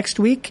back next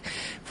week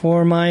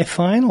for my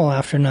final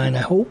After 9, I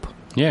hope.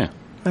 Yeah.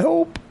 I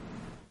hope.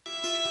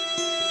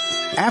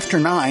 After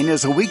 9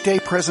 is a weekday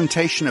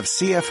presentation of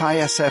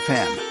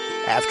CFIS-FM.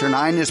 After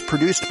 9 is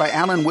produced by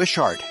Alan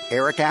Wishart,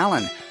 Eric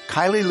Allen,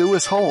 Kylie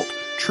Lewis Holt,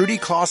 Trudy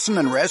Clausen,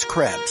 and Rez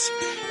Krebs.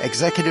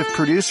 Executive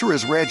producer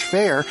is Reg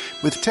Fair,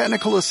 with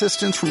technical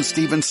assistance from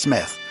Stephen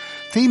Smith.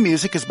 Theme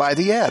music is by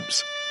The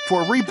Ebbs.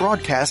 For a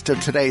rebroadcast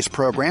of today's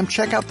program,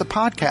 check out the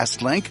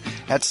podcast link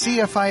at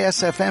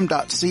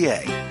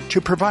cfisfm.ca.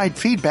 To provide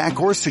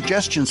feedback or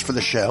suggestions for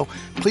the show,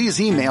 please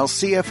email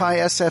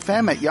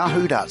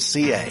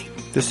cfisfm@yahoo.ca.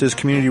 This is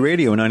Community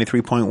Radio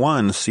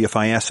 93.1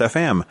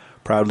 CFIS-FM,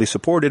 proudly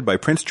supported by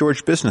Prince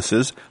George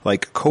businesses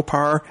like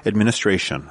Copar Administration.